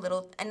enjoy the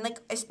little, and, like,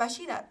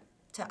 especially that,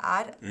 to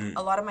add,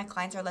 a lot of my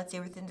clients are, let's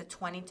say, within the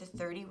 20 to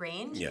 30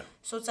 range. Yeah.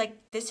 So it's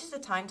like, this is the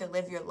time to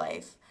live your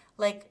life.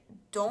 Like,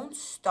 don't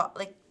stop.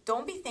 Like,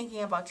 don't be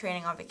thinking about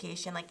training on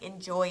vacation. Like,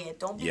 enjoy it.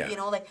 Don't be,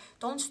 like,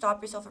 don't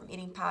stop yourself from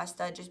eating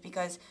pasta just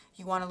because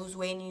you want to lose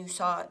weight and you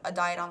saw a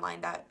diet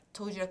online that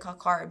told you to cut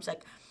carbs.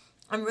 Like,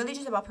 I'm really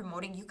just about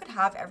promoting. You could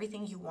have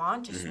everything you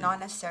want, just not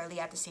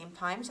necessarily at the same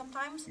time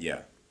sometimes.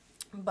 Yeah.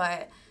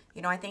 But,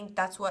 I think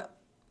that's what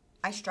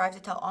I strive to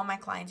tell all my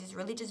clients, is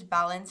really just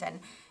balance and,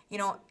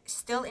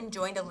 still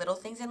enjoying the little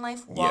things in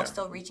life while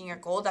still reaching your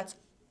goal. That's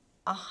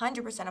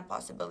 100% a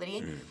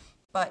possibility.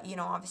 But,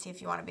 obviously,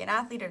 if you want to be an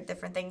athlete or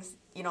different things,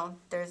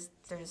 there's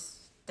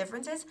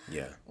differences.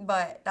 Yeah.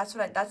 But that's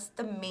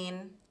the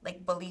main,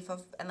 like, belief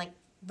of, and, like,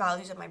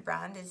 values of my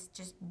brand, is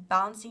just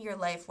balancing your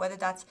life, whether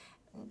that's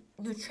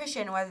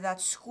nutrition, whether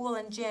that's school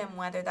and gym,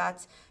 whether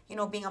that's, you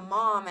know, being a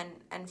mom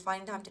and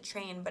finding time to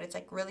train, but it's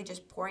like really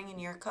just pouring in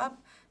your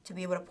cup to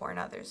be able to pour in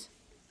others.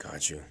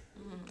 Got you.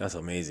 That's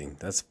amazing.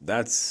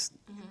 That's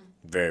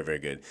very, very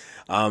good.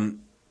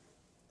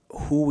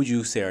 Who would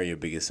you say are your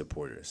biggest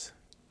supporters?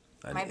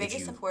 And My if biggest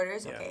you-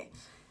 supporters, yeah. okay.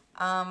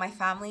 My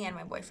family and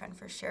my boyfriend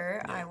for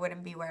sure. Yeah. I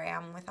wouldn't be where I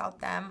am without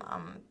them.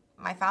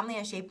 My family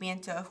has shaped me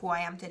into who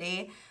I am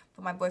today,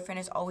 but my boyfriend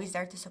is always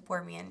there to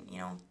support me and, you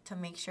know, to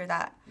make sure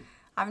that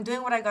I'm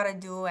doing what I gotta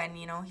do, and,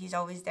 you know, he's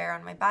always there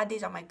on my bad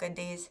days, on my good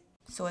days.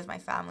 So is my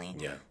family.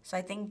 Yeah. So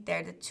I think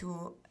they're the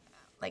two,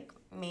 like,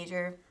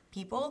 major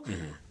people,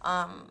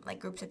 like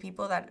groups of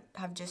people that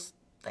have just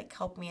like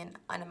helped me in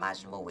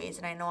unimaginable ways,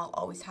 and I know I'll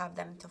always have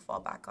them to fall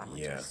back on,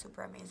 which Yeah. is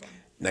super amazing.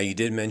 Now you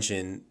did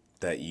mention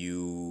that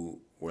you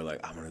were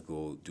like, I'm gonna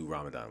go do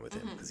Ramadan with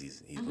him because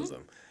he's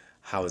Muslim.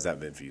 How has that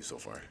been for you so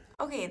far?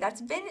 Okay,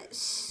 that's been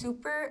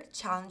super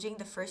challenging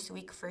the first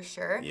week for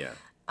sure. Yeah.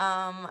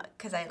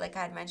 Because I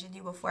had mentioned to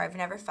you before, I've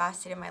never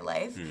fasted in my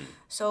life.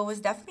 So it was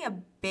definitely a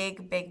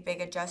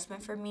big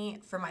adjustment for me,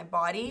 for my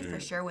body, for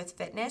sure, with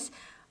fitness.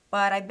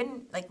 But I've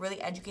been like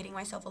really educating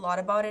myself a lot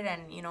about it,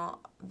 and, you know,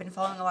 I've been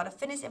following a lot of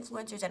fitness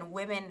influencers and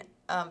women,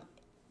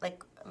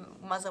 like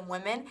Muslim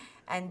women,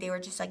 and they were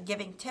just like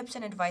giving tips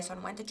and advice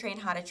on when to train,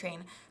 how to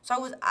train. So I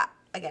was,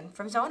 again,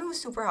 from someone who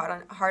was super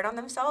hard on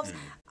themselves,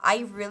 I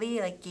really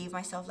like gave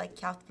myself like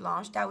carte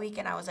blanche that week,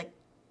 and I was like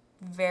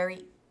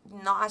very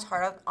not as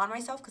hard on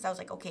myself, because I was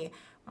like, okay,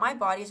 my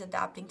body is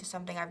adapting to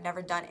something I've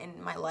never done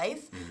in my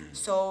life.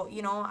 So,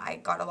 you know,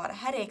 I got a lot of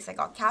headaches. I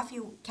got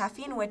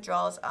caffeine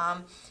withdrawals. I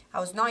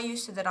was not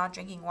used to the not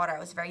drinking water. I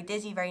was very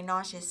dizzy, very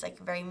nauseous, like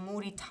very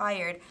moody,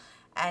 tired.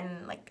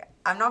 And like,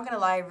 I'm not going to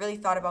lie, I really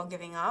thought about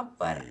giving up,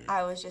 but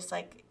I was just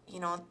like, you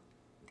know,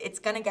 it's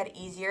going to get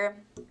easier.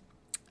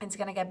 It's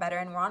going to get better.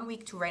 And we're on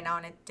week 2 right now,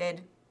 and it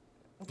did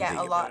get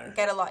a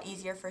lot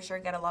easier for sure,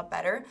 get a lot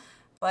better.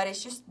 But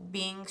it's just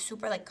being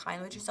super like kind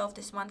with yourself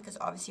this month, because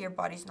obviously your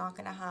body's not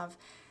going to have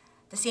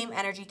the same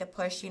energy to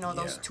push, you know,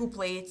 those 2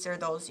 plates or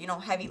those, you know,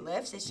 heavy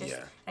lifts. It's just,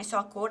 I saw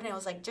a quote and it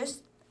was like,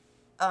 just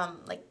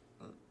like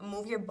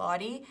move your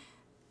body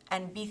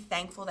and be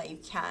thankful that you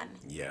can.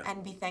 Yeah.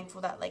 And be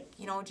thankful that, like,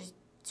 you know, just,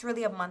 it's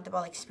really a month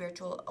about like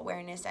spiritual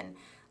awareness and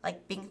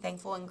like being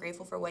thankful and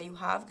grateful for what you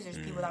have, because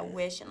there's people that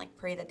wish and like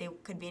pray that they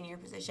could be in your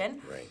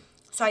position. Right.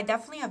 So I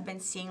definitely have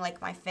been seeing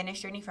like my fitness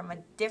journey from a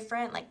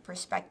different like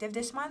perspective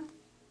this month.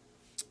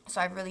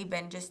 So I've really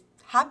been just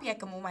happy I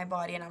can move my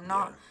body, and I'm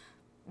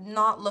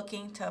not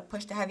looking to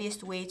push the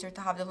heaviest weights or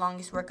to have the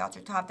longest workouts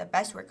or to have the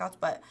best workouts,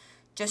 but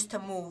just to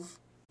move.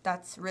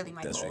 That's really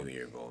my goal. That's really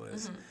your goal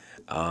is.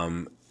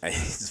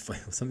 It's funny,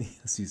 something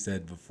else you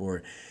said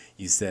before.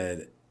 You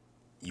said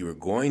you were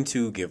going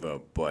to give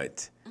up,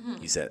 but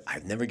you said,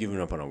 I've never given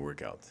up on a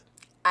workout.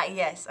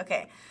 Yes,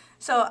 okay.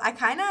 So I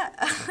kind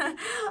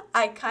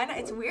of,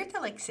 it's weird to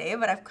like say it,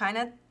 but I've kind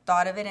of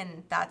thought of it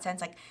in that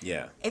sense. Like,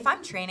 if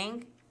I'm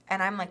training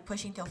and I'm like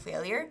pushing till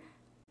failure,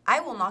 I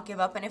will not give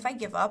up. And if I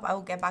give up, I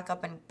will get back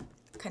up and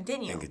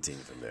continue. And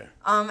continue from there.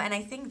 And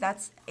I think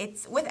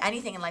it's with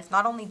anything in life,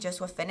 not only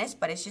just with fitness,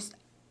 but it's just,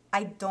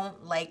 I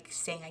don't like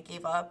saying I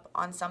gave up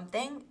on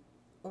something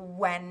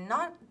when,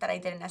 not that I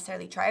didn't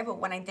necessarily try, but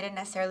when I didn't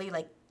necessarily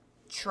like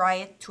try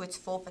it to its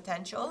full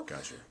potential.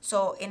 Gotcha.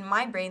 So in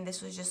my brain,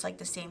 this was just like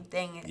the same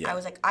thing. I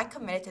was like, I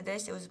committed to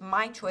this. It was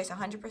my choice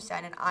 100%,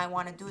 and I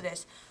want to do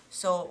this.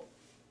 So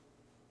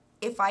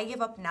if I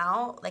give up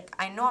now, like,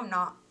 I know I'm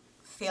not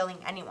failing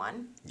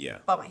anyone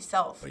but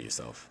myself. But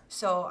yourself.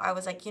 So I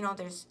was like, you know,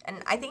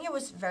 and I think it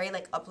was very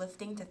like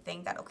uplifting to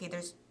think that, okay,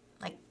 there's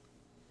like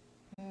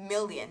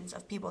millions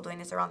of people doing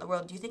this around the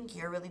world. Do you think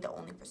you're really the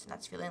only person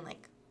that's feeling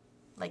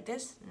like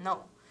this?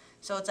 No.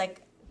 So it's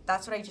like,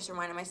 that's what I just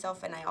reminded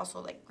myself. And I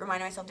also like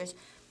reminded myself there's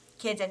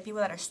kids and people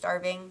that are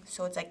starving.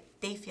 So it's like,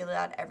 they feel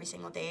that every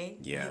single day.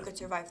 Yeah. You could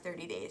survive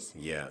 30 days.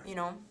 Yeah. You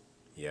know?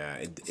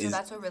 Yeah. So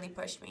that's what really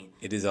pushed me.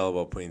 It is all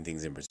about putting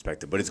things in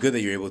perspective. But it's good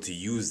that you're able to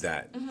use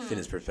that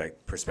fitness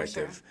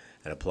perspective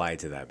and apply it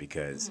to that,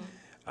 because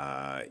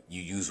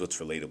you use what's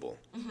relatable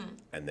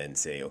and then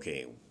say,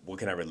 okay, what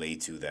can I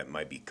relate to that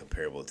might be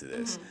comparable to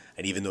this?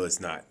 And even though it's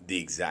not the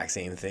exact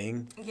same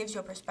thing, it gives you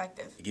a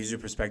perspective. It gives you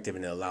a perspective,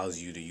 and it allows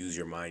you to use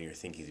your mind, your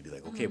thinking, to be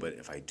like, okay, but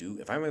if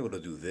I'm able to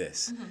do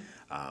this,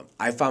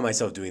 I found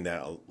myself doing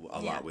that a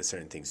lot with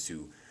certain things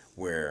too,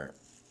 where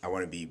I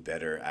want to be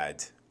better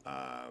at,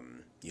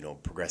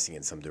 progressing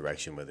in some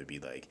direction, whether it be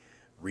like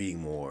reading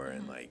more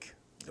and like,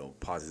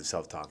 positive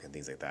self-talk and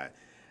things like that.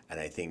 And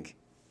I think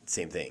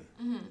same thing.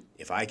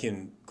 If I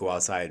can go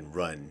outside and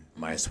run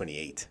minus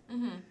 28,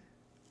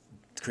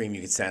 Kareem,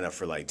 you could stand up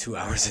for like 2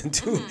 hours and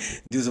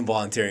do some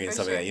volunteering and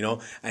stuff like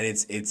that, And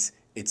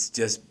it's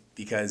just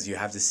because you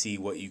have to see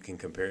what you can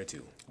compare it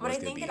to. But I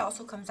think it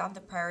also comes down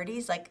to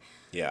priorities. Like,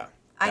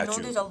 I know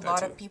there's a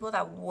lot of people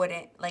that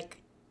wouldn't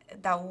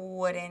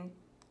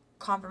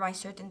compromise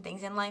certain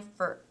things in life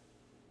for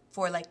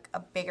like a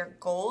bigger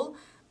goal.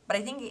 But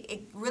I think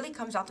it really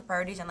comes down to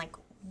priorities and like,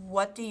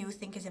 what do you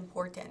think is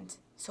important?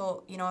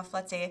 So, if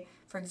let's say,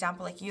 for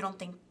example, like, you don't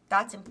think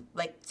that's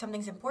like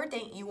something's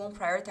important, you won't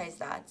prioritize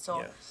that.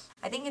 So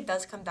I think it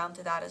does come down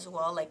to that as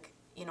well. Like,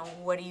 you know,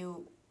 what do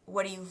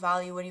you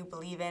value, what do you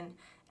believe in,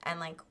 and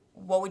like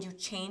what would you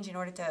change in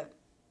order to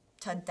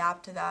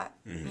adapt to that,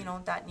 you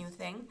know, that new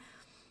thing.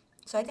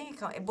 So I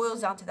think it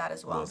boils down to that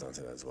as well.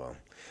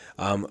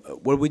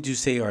 What would you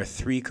say are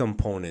 3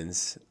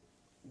 components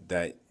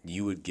that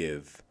you would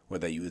give, or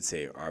that you would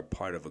say are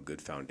part of a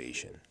good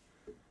foundation?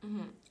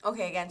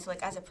 Okay, again, so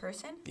like as a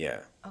person?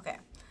 Yeah. Okay.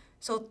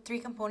 So 3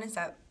 components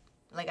that,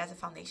 like as a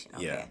foundation.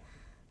 Okay. Yeah.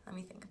 Let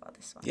me think about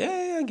this one.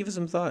 Yeah, give it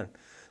some thought.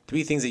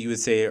 3 things that you would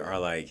say are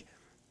like,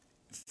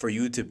 for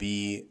you to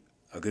be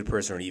a good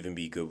person, or even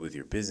be good with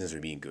your business,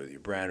 or being good with your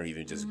brand, or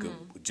even just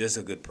just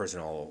a good person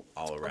all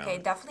around. Okay,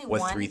 definitely.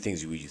 What 3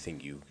 things would you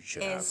think you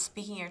should have? Is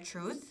speaking your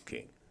truth.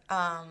 Okay.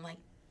 Like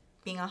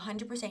being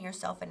 100%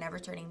 yourself and never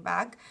turning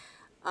back.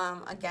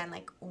 Again,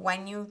 like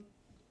when you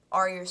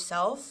are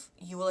yourself,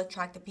 you will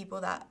attract the people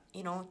that,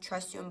 you know,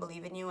 trust you and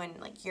believe in you, and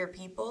like your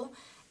people.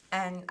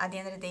 And at the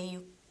end of the day,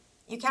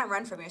 you can't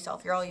run from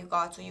yourself. You're all you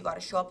got, so you got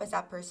to show up as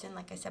that person,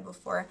 like I said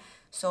before.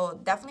 So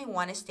definitely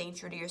one is staying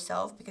true to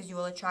yourself, because you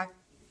will attract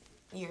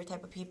your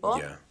type of people.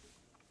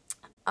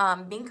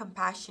 Yeah. Being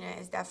compassionate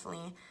is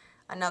definitely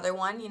another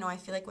one. You know, I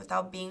feel like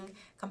without being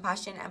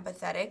compassionate and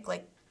empathetic,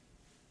 like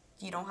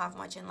you don't have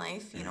much in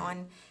life, you know.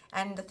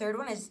 And the third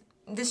one is,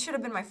 this should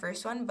have been my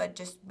first one, but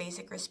just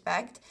basic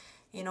respect,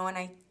 you know. And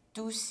I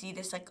do see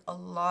this like a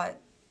lot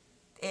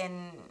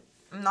in,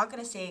 I'm not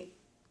gonna say,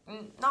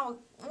 not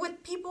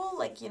with people,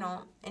 like, you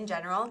know, in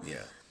general.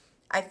 Yeah.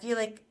 I feel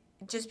like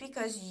just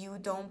because you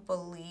don't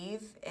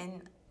believe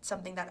in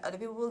something that other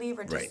people believe,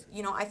 or just,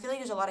 you know, I feel like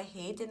there's a lot of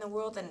hate in the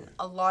world, and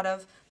a lot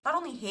of, not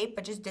only hate,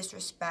 but just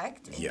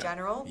disrespect in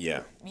general.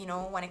 Yeah. You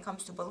know, when it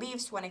comes to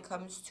beliefs, when it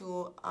comes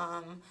to,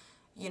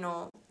 you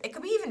know, it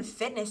could be even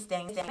fitness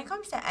things. When it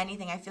comes to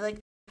anything, I feel like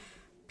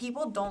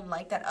people don't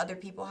like that other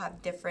people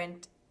have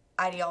different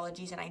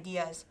ideologies and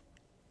ideas.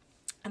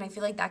 And I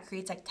feel like that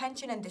creates like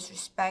tension and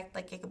disrespect.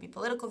 Like it could be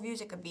political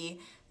views, it could be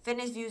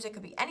fitness views, it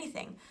could be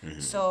anything.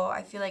 So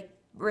I feel like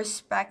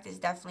respect is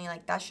definitely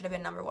like, that should have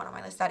been number 1 on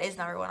my list. That is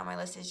number 1 on my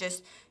list. Is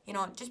just, you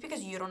know, just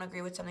because you don't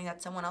agree with something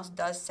that someone else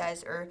does,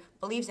 says, or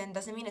believes in,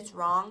 doesn't mean it's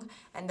wrong,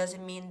 and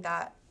doesn't mean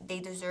that they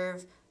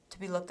deserve to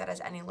be looked at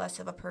as any less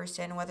of a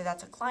person, whether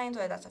that's a client,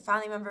 whether that's a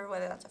family member,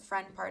 whether that's a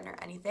friend, partner,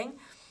 anything.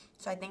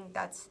 So I think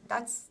that's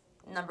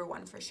number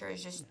 1 for sure,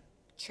 is just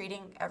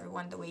treating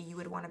everyone the way you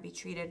would want to be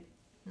treated,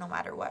 no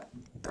matter what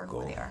or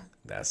who they are.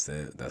 That's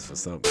it. That's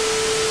what's up.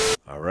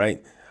 All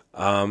right.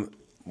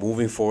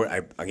 Moving forward,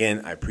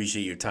 I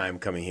appreciate your time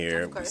coming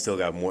here. We still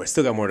got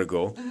more to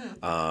go.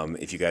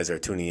 If you guys are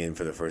tuning in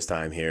for the first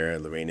time here,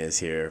 Lorena is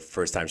here.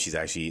 First time she's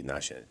actually,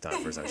 not the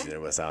first time she's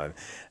in West Island.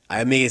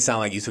 I make it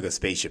sound like you took a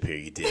spaceship here.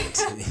 You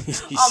didn't.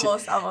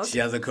 Almost. She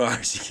has a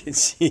car.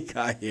 She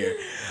got here.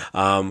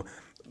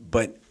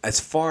 But as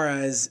far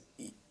as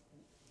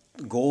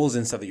goals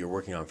and stuff that you're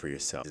working on for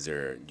yourself, is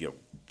there, you know,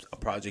 a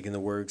project in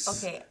the works?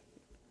 Okay.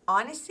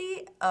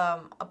 Honestly, a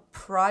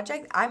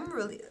project I'm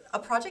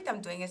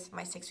doing is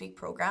my 6-week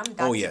program.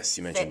 That's yes,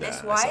 you mentioned that.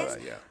 Fitness-wise, I saw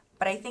that, yeah.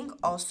 But I think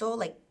also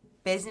like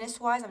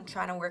business-wise, I'm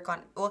trying to work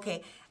on.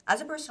 Okay,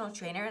 as a personal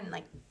trainer, and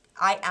like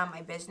I am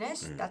my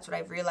business. That's what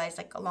I've realized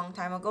like a long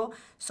time ago.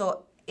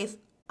 So if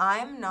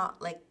I'm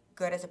not like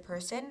good as a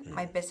person,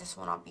 my business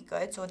will not be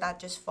good. So that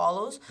just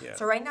follows. Yeah.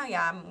 So right now,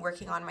 I'm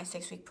working on my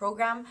 6-week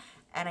program,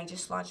 and I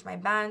just launched my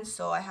band.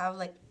 So I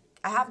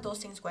have those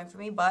things going for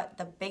me. But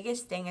the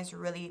biggest thing is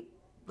really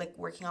like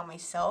working on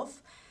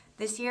myself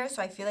this year.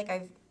 So I feel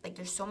like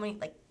there's so many,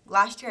 like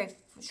last year I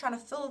was trying to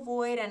fill a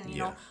void, and you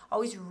know,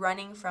 always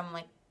running from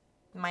like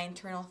my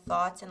internal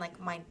thoughts and like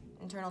my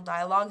internal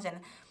dialogues, and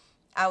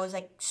I was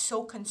like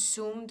so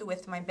consumed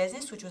with my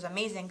business, which was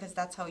amazing, because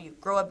that's how you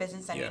grow a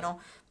business and you know,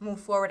 move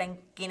forward and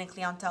gain a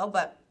clientele.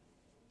 But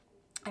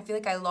I feel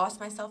like I lost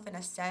myself in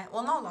a sense.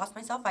 Well, not lost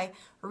myself, I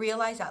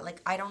realized that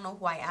like I don't know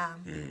who I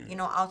am, you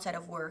know, outside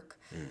of work.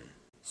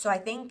 So I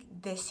think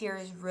this year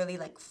is really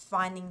like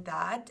finding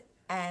that,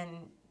 and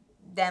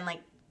then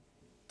like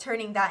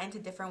turning that into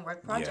different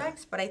work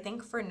projects. But I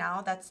think for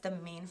now, that's the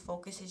main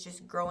focus, is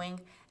just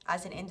growing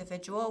as an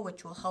individual,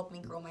 which will help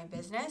me grow my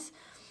business.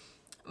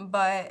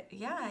 But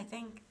yeah, I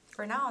think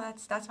for now,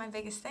 that's my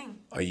biggest thing.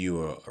 Are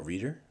you a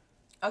reader?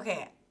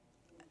 Okay.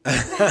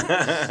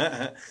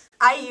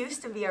 I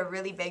used to be a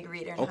really big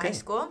reader in high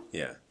school.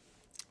 Yeah.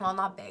 Well,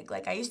 not big.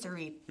 Like I used to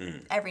read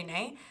every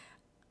night.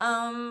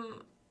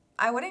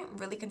 I wouldn't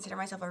really consider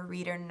myself a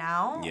reader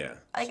now. Yeah.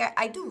 Like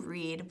I do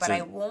read, but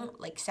I won't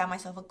like set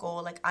myself a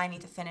goal like I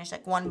need to finish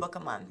like 1 book a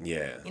month.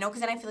 Yeah. You know,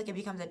 because then I feel like it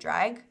becomes a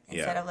drag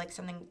instead of like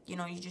something, you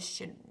know, you just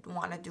should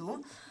want to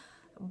do.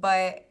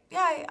 But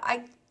yeah,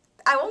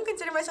 I won't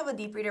consider myself a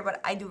deep reader,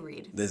 but I do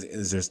read.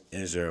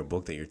 Is there a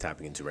book that you're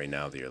tapping into right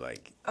now that you're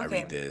like, I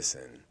read this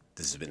and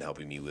this has been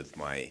helping me with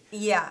my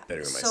bettering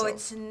myself? So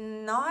it's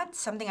not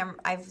something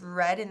I've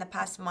read in the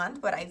past month,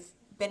 but I've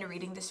been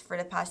reading this for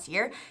the past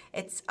year.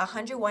 It's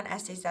 101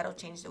 essays that'll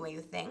change the way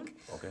you think.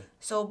 Okay.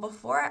 So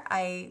before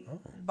I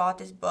bought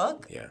this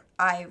book, Yeah.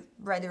 I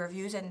read the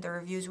reviews, and the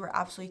reviews were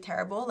absolutely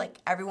terrible. Like,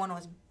 everyone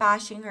was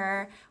bashing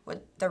her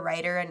with the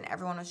writer, and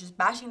everyone was just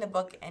bashing the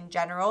book in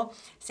general,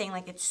 saying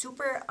like it's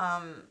super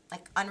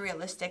like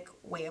unrealistic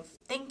way of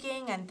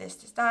thinking and this,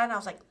 that. And I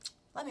was like,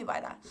 let me buy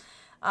that.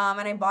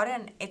 And I bought it,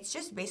 and it's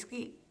just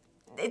basically,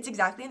 it's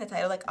exactly in the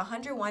title, like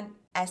 101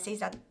 essays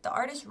that the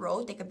artist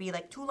wrote. They could be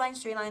like 2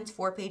 lines, 3 lines,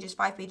 4 pages,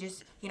 5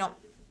 pages, you know,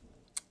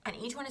 and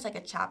each one is like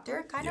a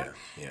chapter kind of.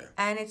 Yeah.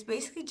 And it's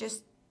basically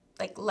just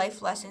like life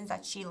lessons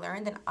that she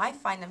learned, and I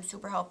find them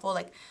super helpful.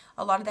 Like,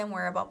 a lot of them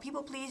were about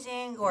people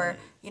pleasing, or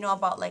you know,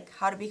 about like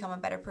how to become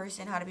a better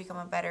person, how to become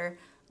a better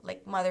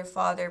like mother,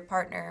 father,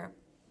 partner,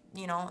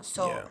 you know.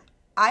 So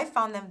I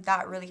found them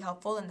that really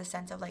helpful in the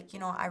sense of like, you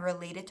know, I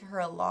related to her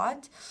a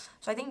lot.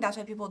 So I think that's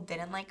why people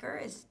didn't like her,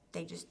 is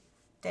they just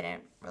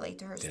didn't relate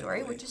to her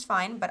story, which is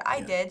fine, but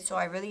I did. So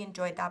I really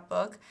enjoyed that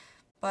book.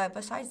 But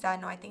besides that,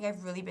 no, I think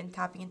I've really been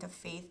tapping into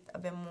faith a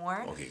bit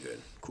more. Okay,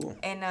 good. Cool.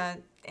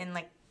 And in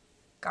like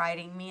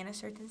guiding me in a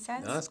certain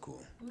sense. No, that's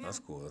cool. Yeah. That's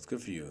cool. That's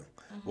good for you.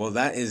 Well,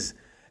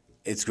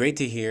 it's great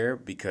to hear,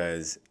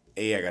 because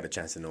I got a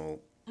chance to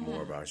know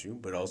more about you,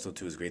 but also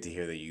too, it's great to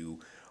hear that you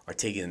are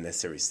taking the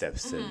necessary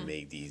steps to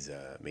make these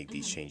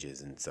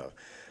changes and stuff.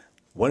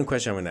 One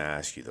question I'm going to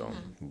ask you though,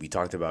 we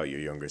talked about your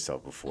younger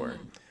self before.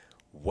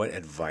 What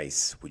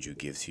advice would you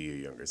give to your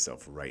younger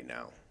self right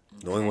now?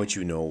 Okay. Knowing what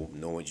you know,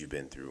 knowing what you've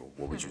been through,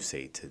 what would you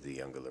say to the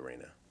younger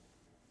Lorena?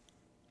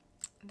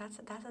 That's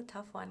a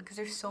tough one, because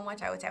there's so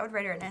much I would say. I would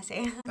write her an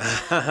essay.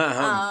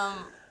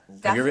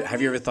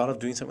 Have you ever thought of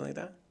doing something like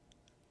that?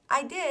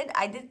 I did.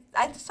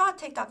 I saw a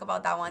TikTok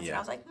about that once, and I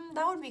was like,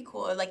 that would be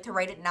cool. Like, to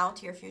write it now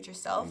to your future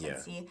self and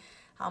see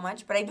how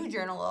much. But I do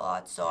journal a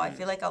lot, so I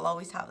feel like I'll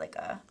always have like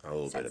a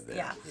little bit of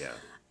that.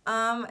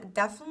 Yeah.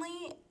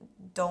 Definitely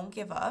don't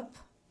give up.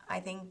 I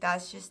think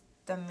that's just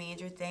the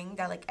major thing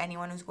that like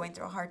anyone who's going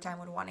through a hard time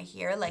would want to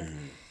hear. Like,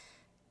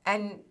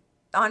 and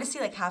honestly,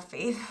 like, have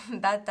faith.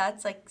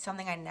 That's like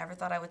something I never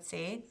thought I would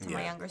say to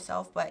my younger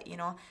self. But, you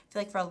know, I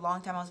feel like for a long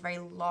time I was very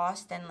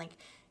lost, and like,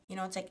 you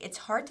know, it's like, it's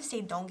hard to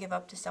say don't give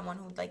up to someone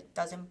who like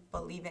doesn't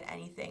believe in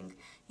anything,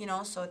 you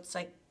know. So it's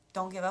like,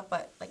 don't give up,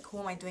 but like, who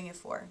am I doing it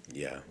for?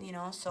 Yeah. You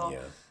know, so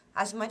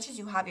as much as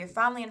you have your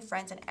family and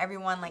friends and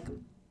everyone, like,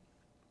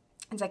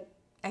 it's like,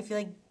 I feel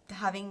like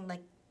having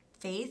like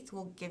faith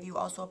will give you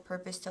also a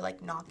purpose to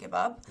like not give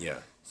up. Yeah.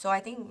 So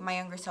I think my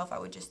younger self, I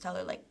would just tell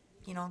her like,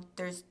 you know,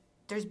 there's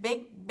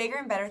bigger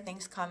and better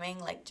things coming.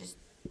 Like, just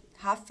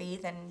have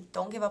faith and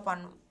don't give up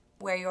on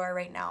where you are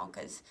right now,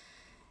 because,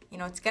 you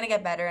know, it's gonna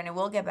get better, and it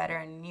will get better,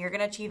 and you're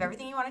gonna achieve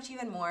everything you want to achieve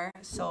and more.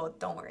 So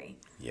don't worry.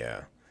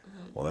 Yeah.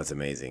 Well, that's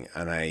amazing,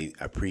 and I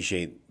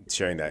appreciate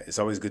sharing that. It's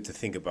always good to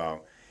think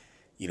about,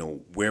 you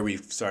know, where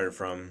we've started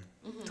from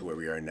to where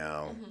we are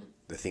now.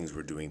 The things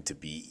we're doing to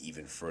be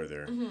even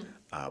further.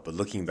 But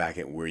looking back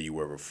at where you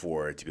were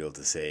before, to be able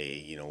to say,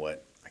 you know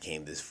what, I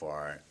came this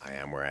far, I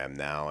am where I am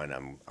now, and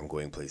I'm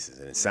going places.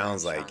 And it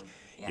sounds like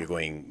you're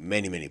going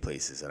many, many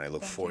places. And I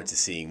look forward to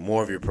seeing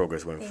more of your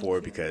progress going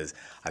forward, because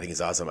I think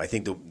it's awesome. I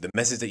think the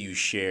message that you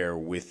share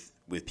with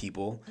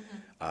people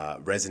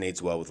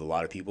resonates well with a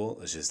lot of people.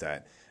 It's just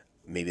that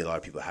maybe a lot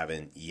of people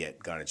haven't yet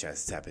gotten a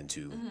chance to tap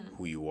into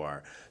who you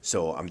are.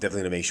 So I'm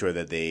definitely going to make sure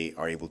that they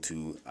are able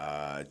to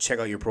check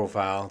out your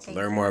profile, to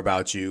learn more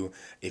about you.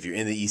 If you're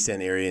in the East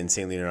End area, in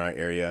St. Leonard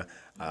area,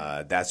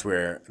 that's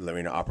where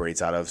Lorena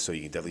operates out of. So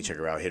you can definitely check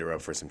her out, hit her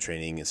up for some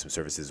training and some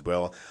services as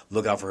well.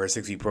 Look out for her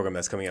 6-week program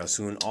that's coming out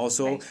soon.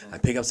 Also,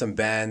 pick up some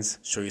bands,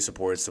 show your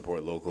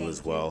support local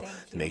as well,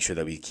 to make sure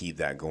that we keep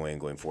that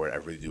going forward. I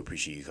really do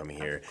appreciate you coming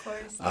here. Of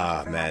course.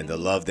 Man, the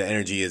love, the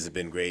energy has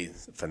been great.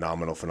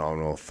 Phenomenal.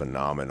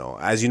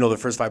 As you know, the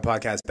First Five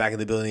Podcast back in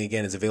the building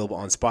again is available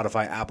on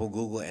Spotify, Apple,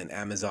 Google, and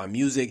Amazon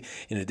Music,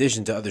 in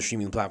addition to other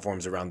streaming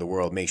platforms around the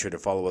world. Make sure to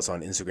follow us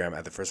on Instagram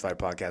at the First Five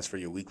Podcast for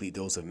your weekly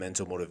dose of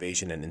mental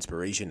motivation and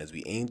inspiration, as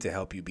we aim to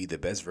help you be the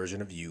best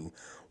version of you,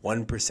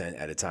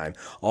 1% at a time.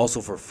 Also,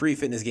 for free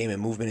fitness, game,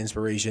 and movement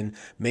inspiration,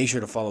 make sure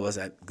to follow us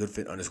at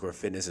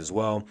goodfit_fitness as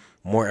well.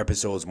 More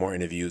episodes, more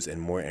interviews, and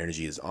more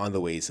energy is on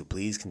the way, so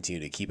please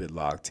continue to keep it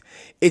locked.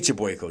 It's your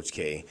boy, Coach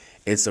K.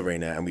 It's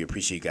Lorena, and we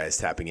appreciate you guys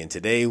tapping in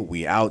today.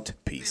 We out.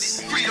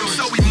 Peace. Freedom,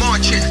 so we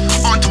marching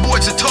on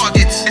towards the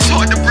targets. It's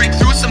hard to break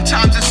through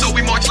sometimes, and so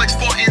we march like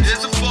Spartans.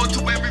 There's a fall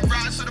to every